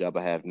the current job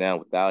I have now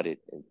without it,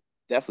 and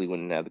definitely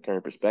wouldn't have the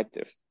current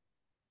perspective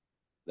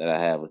that I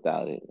have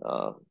without it.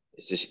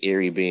 It's just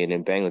eerie being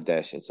in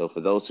Bangladesh, and so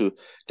for those who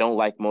don't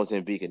like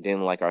Mozambique and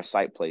didn't like our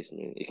site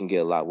placement, it can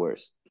get a lot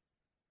worse.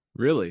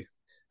 Really?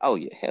 Oh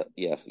yeah, hell,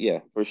 yeah, yeah,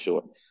 for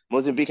sure.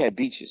 Mozambique had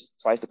beaches,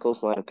 twice the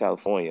coastline of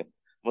California.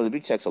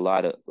 Mozambique checks a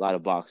lot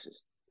of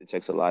boxes. It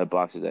checks a lot of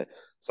boxes that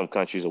some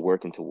countries are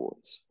working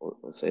towards.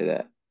 Let's say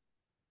that.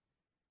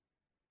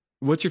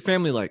 What's your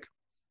family like?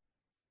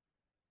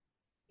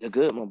 They're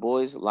good, my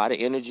boys. A lot of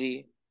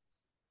energy,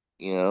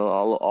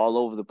 all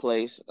over the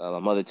place. My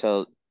mother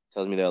tells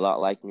me they're a lot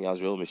like me. I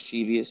was real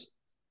mischievous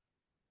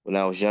when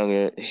I was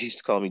younger. She used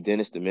to call me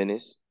Dennis the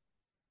Menace.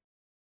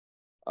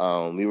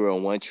 We were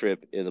on one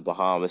trip in the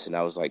Bahamas, and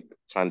I was like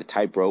trying to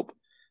tightrope,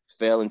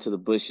 fell into the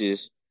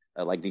bushes,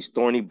 like these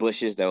thorny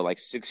bushes that were like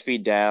 6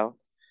 feet down,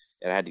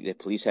 and the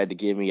police had to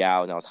get me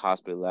out, and I was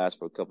hospitalized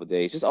for a couple of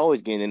days. Just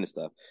always getting into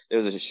stuff.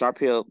 There was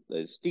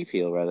a steep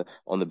hill rather,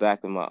 on the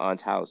back of my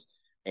aunt's house,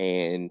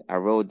 and I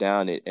rode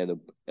down it,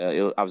 and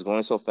I was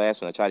going so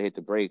fast when I tried to hit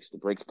the brakes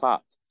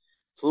popped,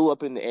 flew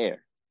up in the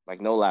air, like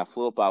no lie,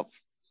 flew about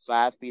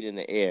 5 feet in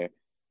the air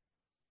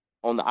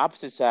on the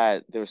opposite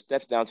side, there were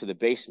steps down to the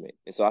basement.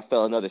 And so I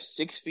fell another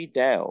 6 feet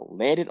down,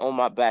 landed on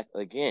my back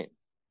again,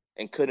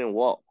 and couldn't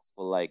walk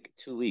for like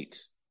 2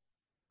 weeks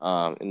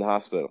in the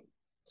hospital.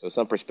 So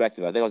some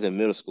perspective. I think I was in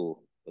middle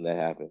school when that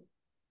happened.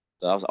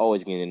 So I was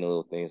always getting into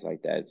little things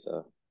like that.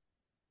 So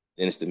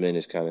Dennis the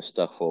Menace kind of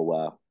stuck for a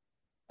while.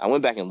 I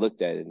went back and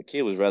looked at it, and the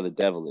kid was rather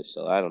devilish.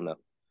 So I don't know.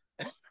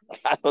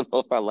 I don't know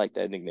if I like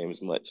that nickname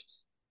as much.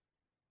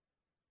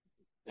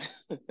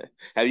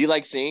 Have you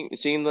like seen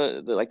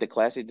the like the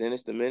classic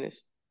Dennis the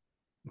Menace?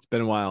 It's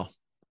been a while.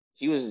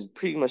 He was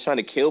pretty much trying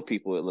to kill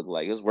people, it looked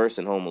like. It was worse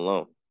than Home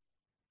Alone.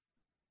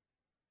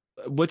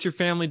 What's your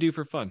family do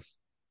for fun?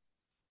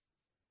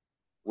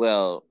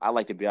 Well, I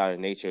like to be out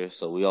in nature,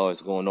 so we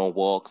always going on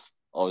walks,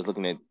 always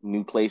looking at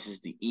new places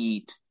to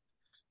eat.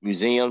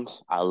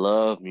 Museums, I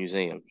love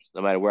museums.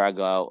 No matter where I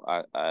go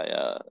out,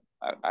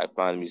 I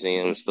find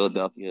museums.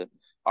 Philadelphia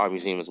Art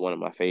Museum is one of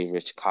my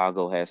favorites.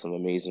 Chicago has some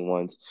amazing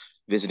ones.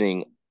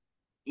 Visiting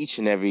each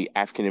and every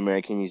African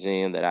American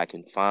museum that I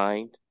can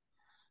find.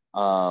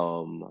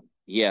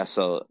 Yeah,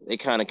 so they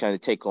kind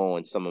of take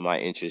on some of my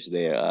interests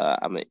there.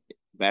 I'm a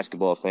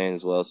basketball fan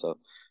as well, so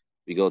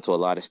we go to a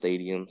lot of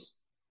stadiums,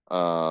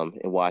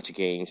 and watch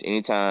games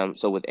anytime.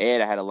 So with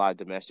Ed, I had a lot of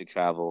domestic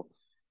travel.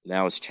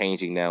 Now it's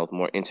changing now with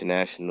more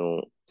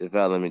international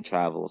development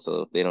travel,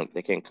 so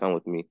they can't come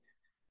with me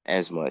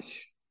as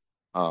much.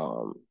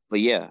 But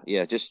yeah,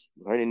 just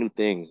learning new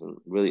things and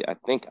really, I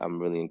think I'm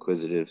really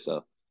inquisitive.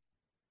 So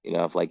I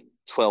have like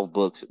 12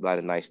 books by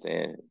the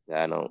nightstand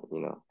that I don't,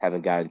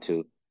 haven't gotten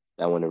to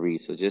that I want to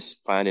read. So just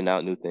finding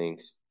out new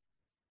things.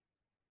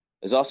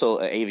 There's also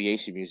an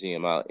aviation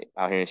museum out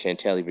here in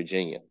Chantilly,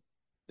 Virginia,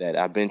 that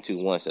I've been to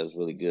once. That was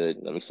really good.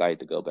 And I'm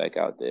excited to go back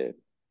out there if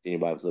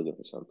anybody was looking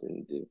for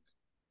something to do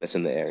that's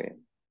in the area.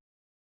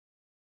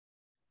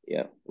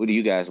 Yeah. What do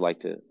you guys like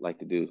to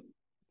do?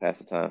 Pass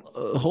the time.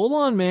 Hold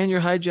on, man.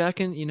 You're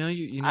hijacking. I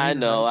You're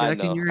know, I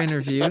hijacking know. your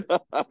interview,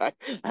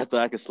 I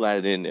thought I could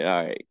slide it in there.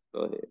 All right, go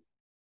ahead.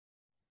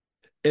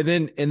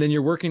 and then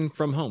you're working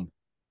from home.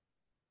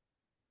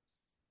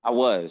 I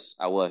was.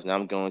 Now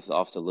I'm going to the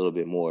office a little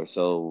bit more.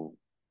 So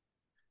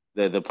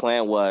the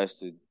plan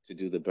was to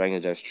do the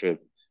Bangladesh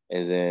trip,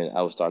 and then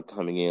I would start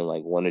coming in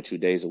like 1 or 2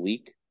 days a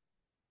week,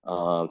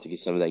 to get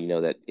some of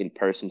that, that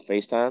in-person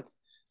FaceTime.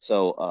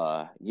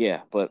 So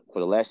yeah, but for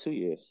the last 2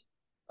 years,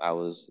 I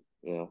was,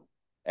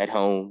 at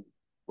home,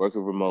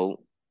 working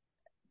remote,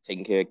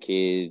 taking care of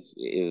kids.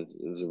 It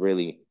was a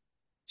really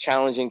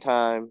challenging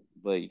time,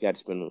 but you got to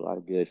spend a lot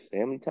of good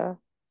family time.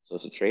 So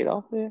it's a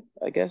trade-off there,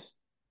 I guess.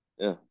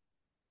 Yeah.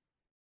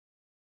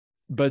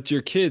 But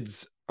your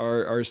kids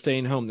are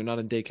staying home. They're not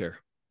in daycare.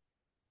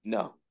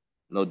 No,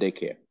 no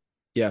daycare.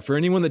 Yeah, for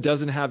anyone that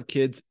doesn't have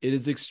kids, it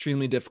is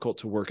extremely difficult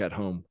to work at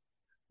home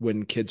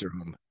when kids are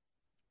home.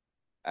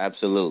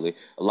 Absolutely.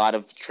 A lot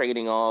of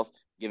trading off,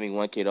 giving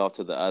one kid off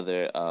to the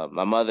other.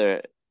 My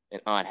mother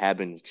and aunt have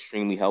been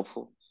extremely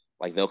helpful.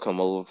 Like they'll come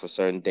over for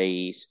certain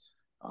days.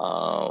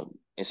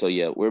 And so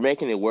yeah, we're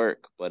making it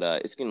work, but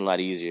it's getting a lot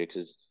easier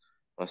because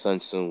my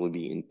son soon will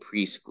be in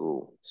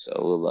preschool. So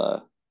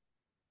we'll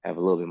have a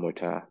little bit more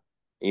time.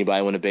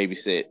 Anybody want to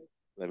babysit?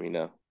 Let me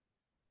know.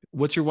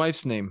 What's your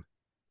wife's name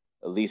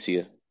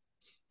Alicia.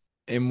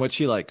 and what's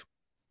she like?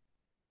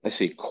 Let's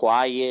see,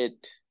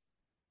 quiet,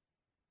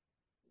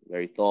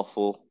 very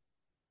thoughtful,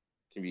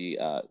 can be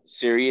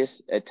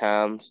serious at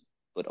times,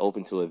 but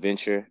open to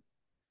adventure.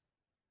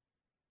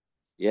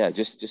 Yeah,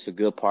 just a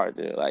good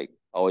partner. Like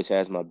always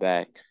has my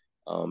back.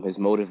 Has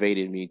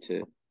motivated me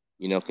to,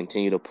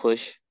 continue to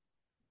push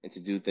and to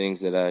do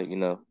things that I,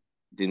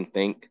 didn't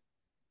think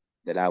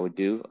that I would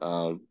do.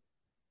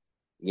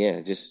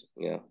 Yeah, just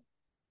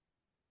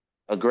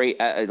a great,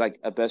 like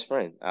a best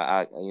friend.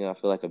 I feel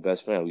like a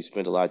best friend. We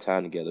spend a lot of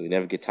time together. We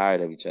never get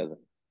tired of each other,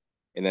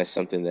 and that's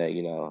something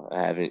that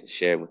I haven't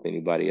shared with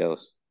anybody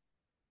else.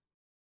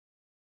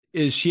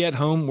 Is she at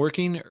home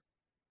working?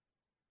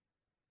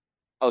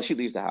 Oh, she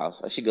leaves the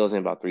house. She goes in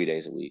about 3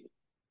 days a week.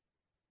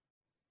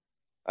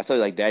 I tell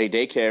you, like daddy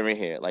daycare in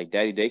here, like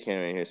daddy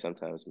daycare in here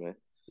sometimes, man.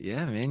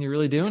 Yeah, man, you're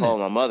really Be doing it.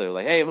 calling my mother,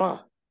 like, "Hey,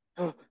 mom,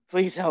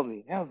 please help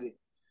me, help me."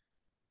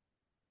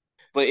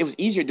 But it was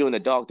easier during the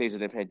dog days of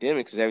the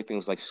pandemic because everything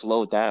was like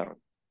slowed down.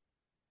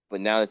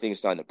 But now that things are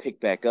starting to pick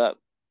back up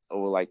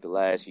over like the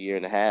last year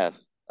and a half,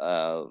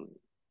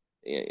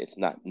 it's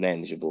not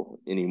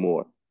manageable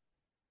anymore.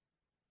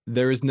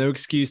 There is no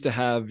excuse to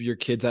have your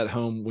kids at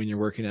home when you're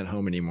working at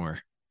home anymore.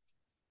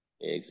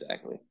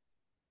 Exactly.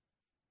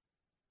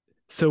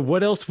 So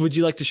what else would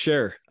you like to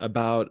share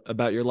about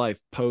your life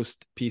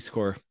post Peace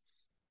Corps?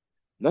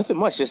 Nothing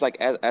much. Just like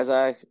as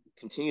I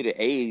continue to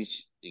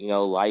age,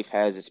 life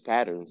has its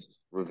patterns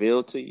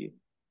revealed to you,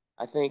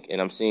 I think.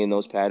 And I'm seeing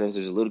those patterns.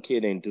 There's a little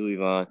kid named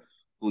Duvon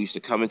who used to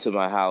come into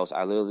my house.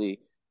 I literally,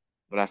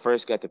 when I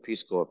first got to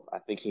Peace Corps, I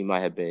think he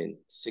might have been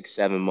 6,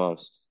 7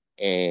 months,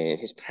 and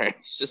his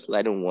parents just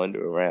let him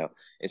wander around.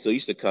 And so he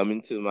used to come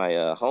into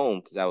my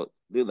home because I would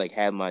literally like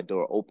have my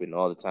door open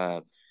all the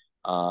time,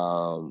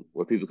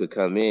 where people could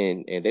come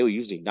in, and they would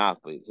usually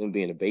knock, but him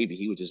being a baby,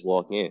 he would just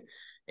walk in.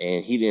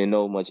 And he didn't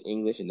know much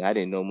English, and I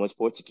didn't know much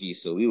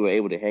Portuguese, so we were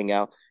able to hang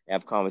out,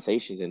 have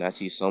conversations, and I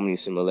see so many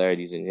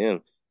similarities in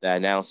him that I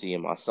now see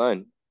in my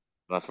son,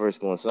 my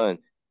firstborn son.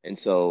 And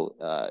so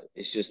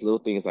it's just little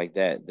things like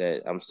that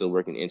that I'm still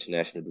working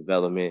international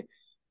development.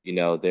 I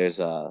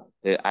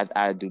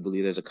do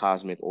believe there's a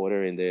cosmic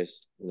order, and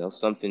there's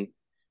something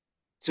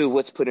to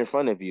what's put in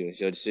front of you. It's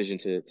your decision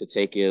to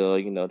take it or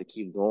to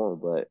keep going.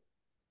 But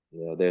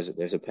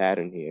there's a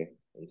pattern here,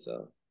 and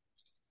so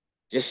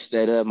just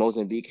that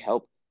Mozambique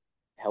helped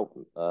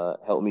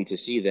me to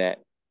see that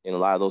in a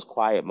lot of those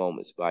quiet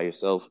moments by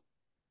yourself.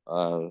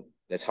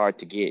 That's hard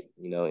to get,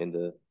 in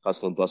the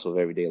hustle and bustle of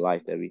everyday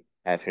life that we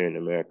have here in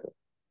America.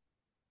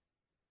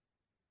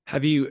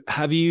 Have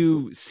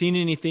you seen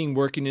anything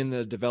working in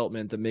the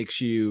development that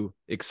makes you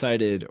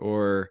excited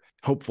or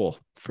hopeful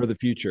for the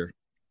future?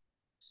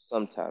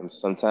 Sometimes,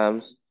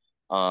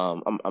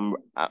 I'm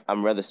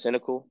rather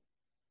cynical.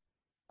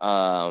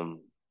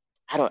 Um,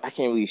 I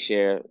can't really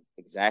share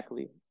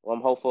exactly what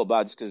I'm hopeful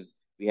about just because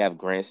we have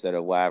grants that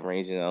are wide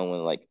ranging. I don't want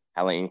to like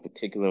highlight any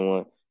particular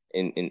one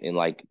in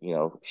like,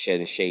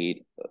 shedding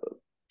shade,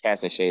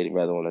 casting shade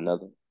rather on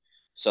another.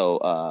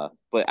 So,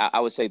 but I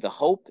would say the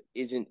hope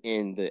isn't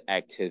in the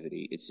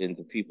activity. It's in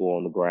the people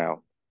on the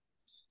ground,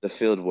 the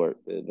field work,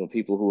 the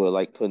people who are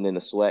like putting in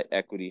the sweat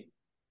equity.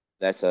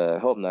 That's I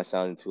hope I'm not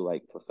sounding too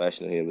like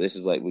professional here, but this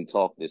is like we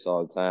talk this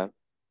all the time,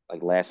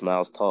 like last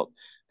miles talk.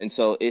 And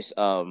so it's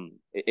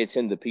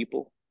in the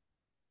people,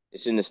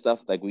 it's in the stuff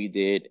like we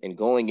did, and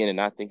going in and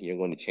not thinking you're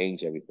going to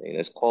change everything.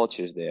 There's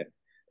cultures there.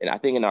 And I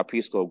think in our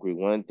preschool group,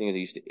 one of the things that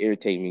used to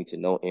irritate me to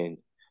no end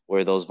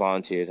were those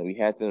volunteers, and we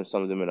had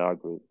some of them in our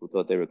group who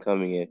thought they were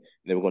coming in and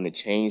they were going to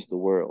change the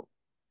world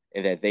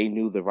and that they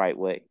knew the right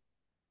way.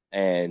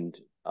 And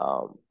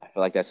I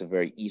feel like that's a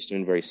very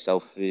Eastern, very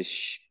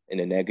selfish, in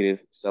a negative,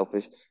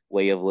 selfish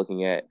way of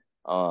looking at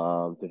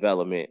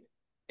development.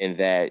 And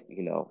that,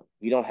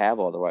 we don't have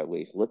all the right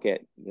ways. Look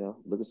at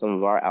some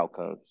of our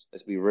outcomes.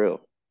 Let's be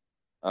real.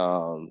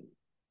 Um,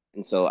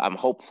 and so I'm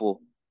hopeful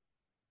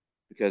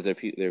because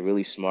they're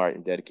really smart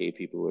and dedicated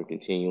people who are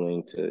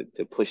continuing to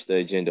push the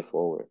agenda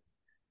forward.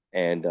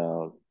 And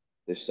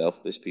there's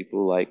selfless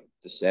people like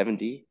the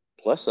 70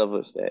 plus of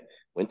us that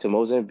went to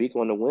Mozambique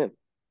on a whim.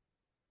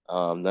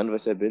 None of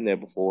us have been there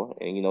before,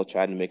 and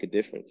tried to make a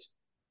difference.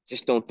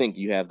 Just don't think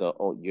you're the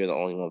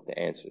only one with the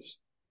answers.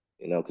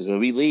 Because when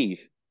we leave,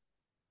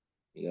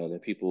 there are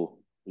people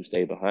who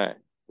stay behind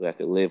who have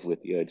to live with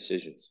your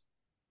decisions.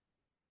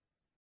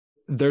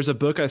 There's a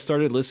book I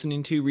started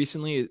listening to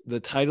recently. The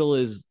title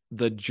is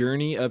The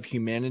Journey of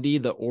Humanity: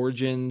 The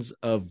Origins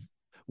of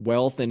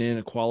Wealth and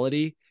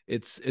Inequality.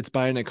 It's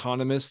by an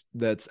economist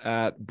that's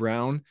at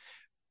Brown.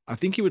 I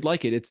think you would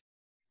like it.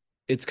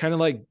 It's kind of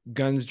like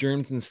Guns,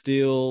 Germs, and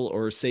Steel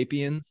or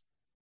Sapiens.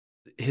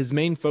 His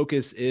main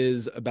focus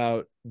is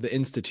about the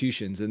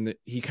institutions, and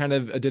he kind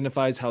of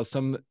identifies how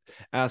some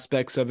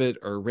aspects of it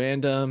are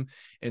random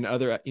and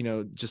other,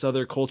 just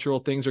other cultural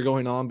things are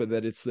going on, but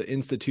that it's the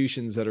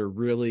institutions that are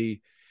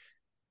really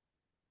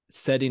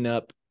setting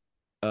up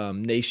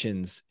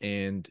nations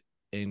and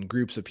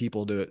groups of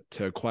people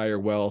to acquire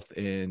wealth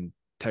and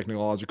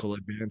technological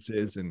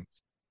advances. And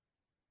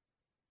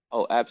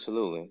Oh,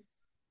 absolutely.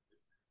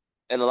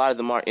 And a lot of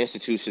them are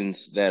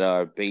institutions that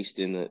are based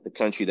in the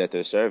country that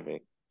they're serving.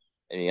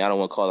 I mean, I don't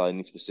want to call out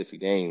any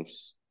specific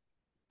names,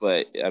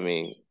 but I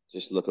mean,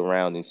 just look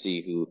around and see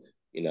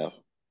you know,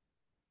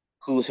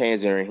 whose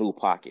hands are in whose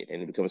pocket,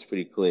 and it becomes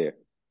pretty clear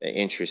that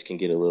interest can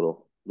get a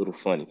little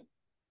funny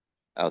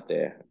out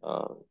there.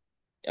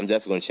 I'm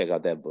definitely going to check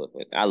out that book.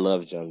 I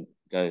love Guns,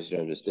 Germs,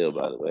 and Steel,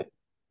 by the way.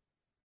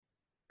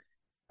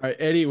 all right,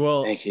 Eddie,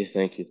 well, Thank you,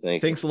 thank you,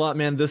 thank you. thanks a lot,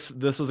 man. This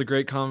was a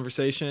great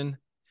conversation.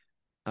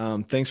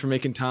 Thanks for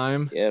making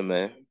time. Yeah,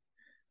 man.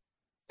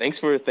 Thanks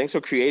for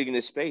creating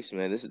this space,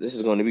 man. This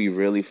is going to be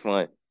really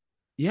fun.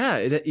 Yeah,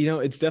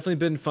 it's definitely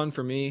been fun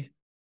for me.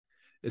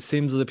 It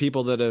seems the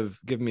people that have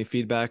given me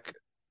feedback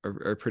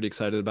are pretty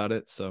excited about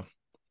it. So,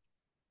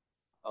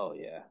 Oh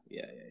yeah,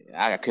 yeah, yeah,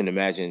 yeah. I couldn't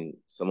imagine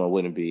someone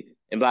wouldn't be.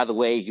 And by the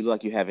way, you look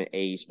like you haven't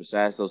aged.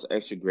 Besides those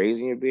extra grays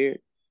in your beard,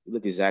 you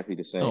look exactly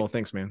the same. oh,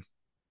 thanks, man.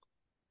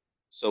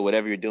 So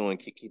whatever you're doing,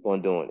 keep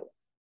on doing it.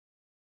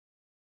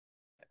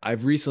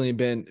 I've recently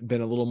been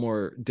a little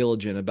more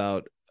diligent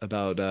about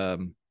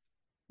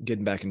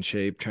getting back in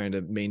shape, trying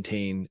to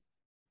maintain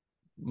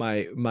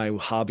my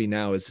hobby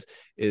now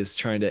is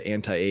trying to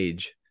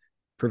anti-age,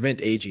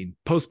 prevent aging,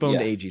 postponed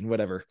Yeah. aging,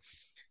 whatever.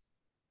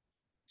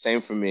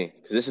 Same for me,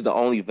 because this is the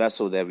only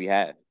vessel that we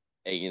have.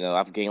 And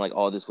I've gained like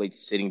all this weight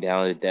sitting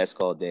down at a desk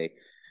all day,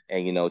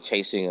 and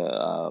chasing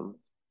a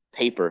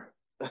paper,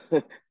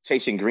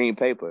 chasing green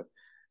paper.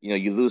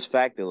 You lose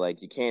factor.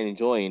 Like you can't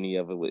enjoy any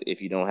of it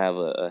if you don't have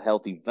a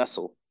healthy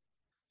vessel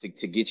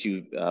to get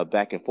you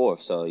back and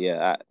forth. So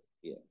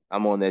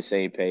I'm on that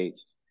same page.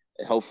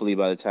 And hopefully,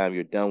 by the time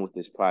you're done with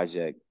this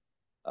project,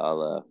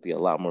 I'll be a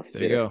lot more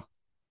There you fitter. go.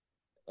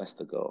 That's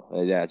the goal.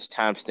 And yeah, it's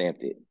time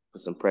stamped it.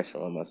 Put some pressure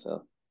on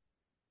myself.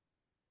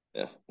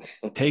 Yeah.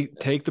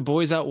 Take the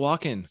boys out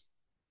walking.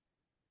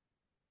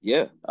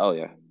 Yeah. Oh,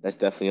 yeah. That's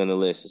definitely on the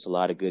list. There's a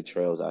lot of good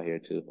trails out here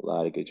too. A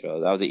lot of good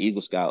trails. I was an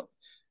Eagle Scout,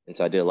 and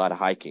so I did a lot of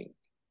hiking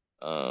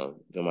during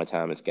my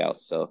time as Scout.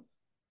 So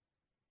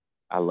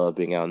I love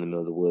being out in the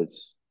middle of the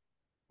woods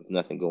with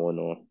nothing going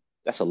on.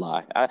 That's a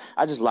lie.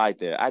 I just lied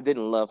there. I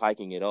didn't love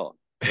hiking at all.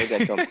 Where'd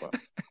that come from?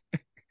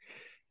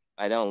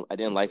 I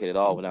didn't like it at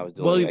all when I was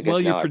doing it. I Well,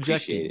 guess you're now I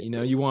appreciate projecting.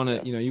 it, You want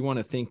to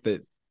yeah. think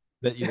that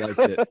you liked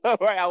it.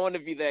 Right. I want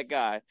to be that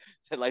guy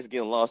that likes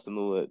getting lost in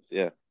the woods.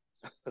 Yeah.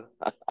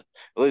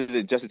 What is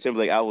it? Justin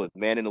Timberlake out with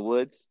Man in the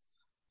Woods?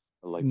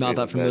 I like Not being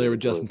that with Man familiar in the with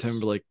Justin Woods.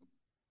 Timberlake.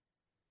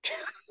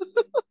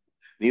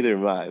 Neither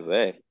am I, but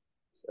hey,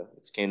 so it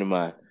just came to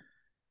mind.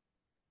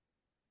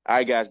 All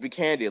right, guys, be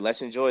candid.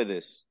 Let's enjoy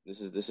this.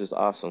 This is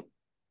awesome.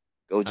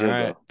 Go All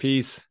right, Jimbo.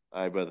 peace.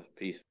 All right, brother.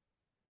 Peace.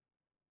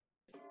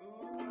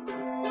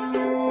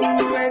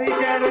 and he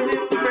got a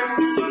new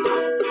friend.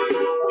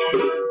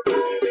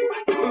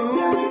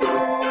 Ooh,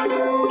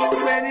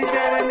 and he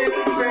got a new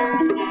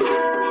friend.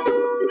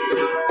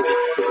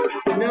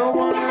 No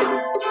one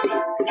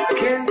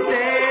can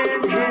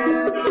stand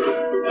him.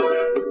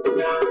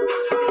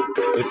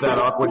 It's that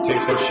awkward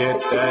taste of shit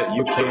that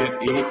you can't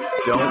eat.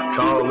 Don't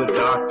call the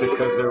doctor,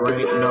 cause there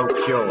ain't no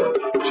cure.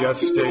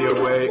 Just stay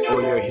away or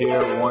you're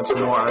here once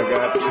more. I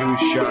got 2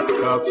 shot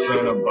cups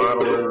and a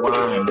bottle of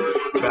wine.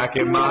 Back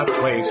at my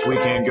place, we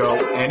can go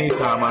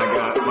anytime. I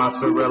got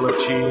mozzarella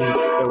cheese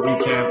that we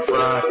can't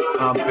fry.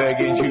 I'm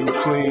begging you,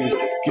 please,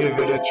 give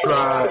it a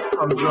try.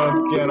 I'm drunk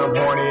and I'm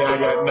horny, I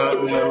got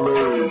nothing to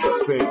lose. I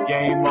spit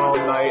game all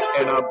night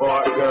and I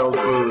bought girls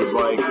booze.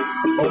 Like,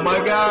 oh my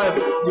god,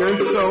 you're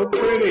so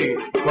pretty.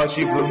 But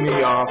she blew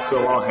me off, so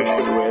I'll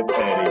hang with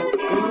Eddie.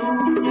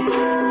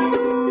 Ooh,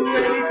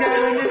 and he got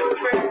a new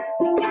friend.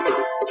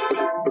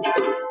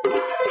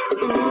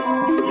 Ooh,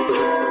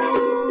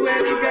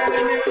 and he got a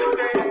new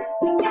friend.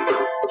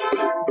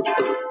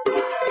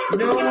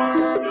 No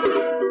one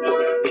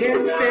can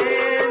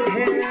stand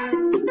him.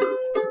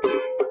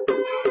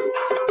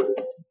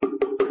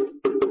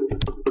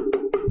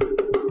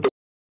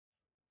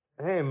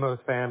 Hey, Mo's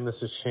fam, this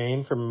is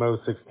Shane from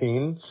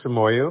Mo16,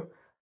 Shimoyu.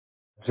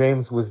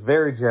 James was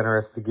very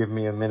generous to give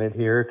me a minute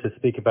here to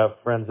speak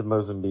about Friends of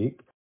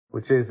Mozambique,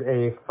 which is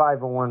a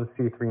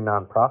 501c3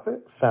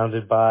 nonprofit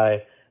founded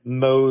by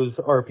Mo's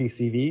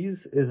RPCVs,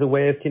 is a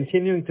way of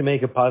continuing to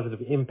make a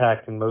positive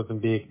impact in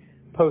Mozambique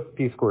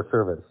post-Peace Corps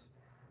service.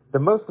 The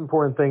most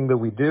important thing that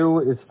we do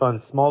is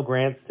fund small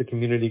grants to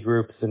community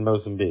groups in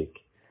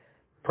Mozambique.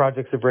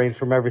 Projects have ranged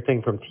from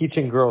everything from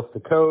teaching girls to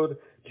code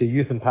to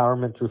youth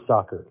empowerment through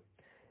soccer.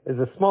 As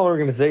a small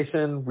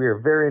organization, we are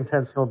very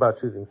intentional about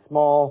choosing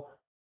small,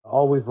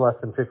 always less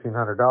than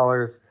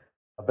 $1,500,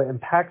 but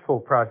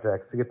impactful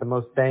projects to get the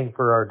most bang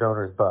for our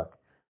donors' buck.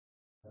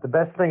 The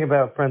best thing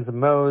about Friends of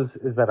Mo's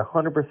is that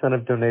 100%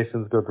 of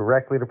donations go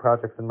directly to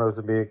projects in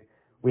Mozambique.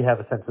 We have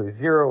essentially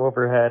zero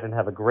overhead and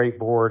have a great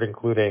board,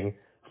 including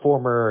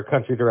former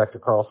country director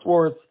Carl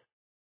Schwartz,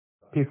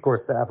 Peace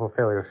Corps staff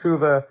Ophelia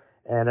Shuva,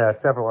 and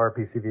several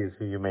RPCVs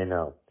who you may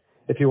know.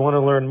 If you want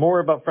to learn more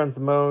about Friends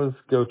of Mo's,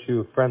 go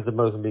to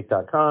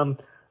friendsofmozambique.com.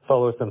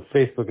 Follow us on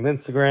Facebook and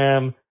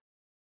Instagram.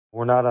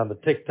 We're not on the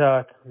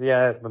TikTok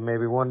yet, but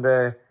maybe one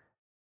day.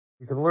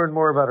 You can learn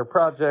more about our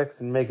projects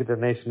and make a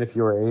donation if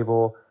you are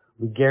able.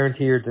 We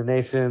guarantee your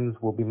donations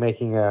will be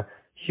making a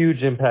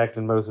huge impact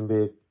in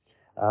Mozambique.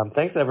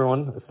 Thanks,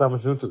 everyone.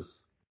 Estamos juntos.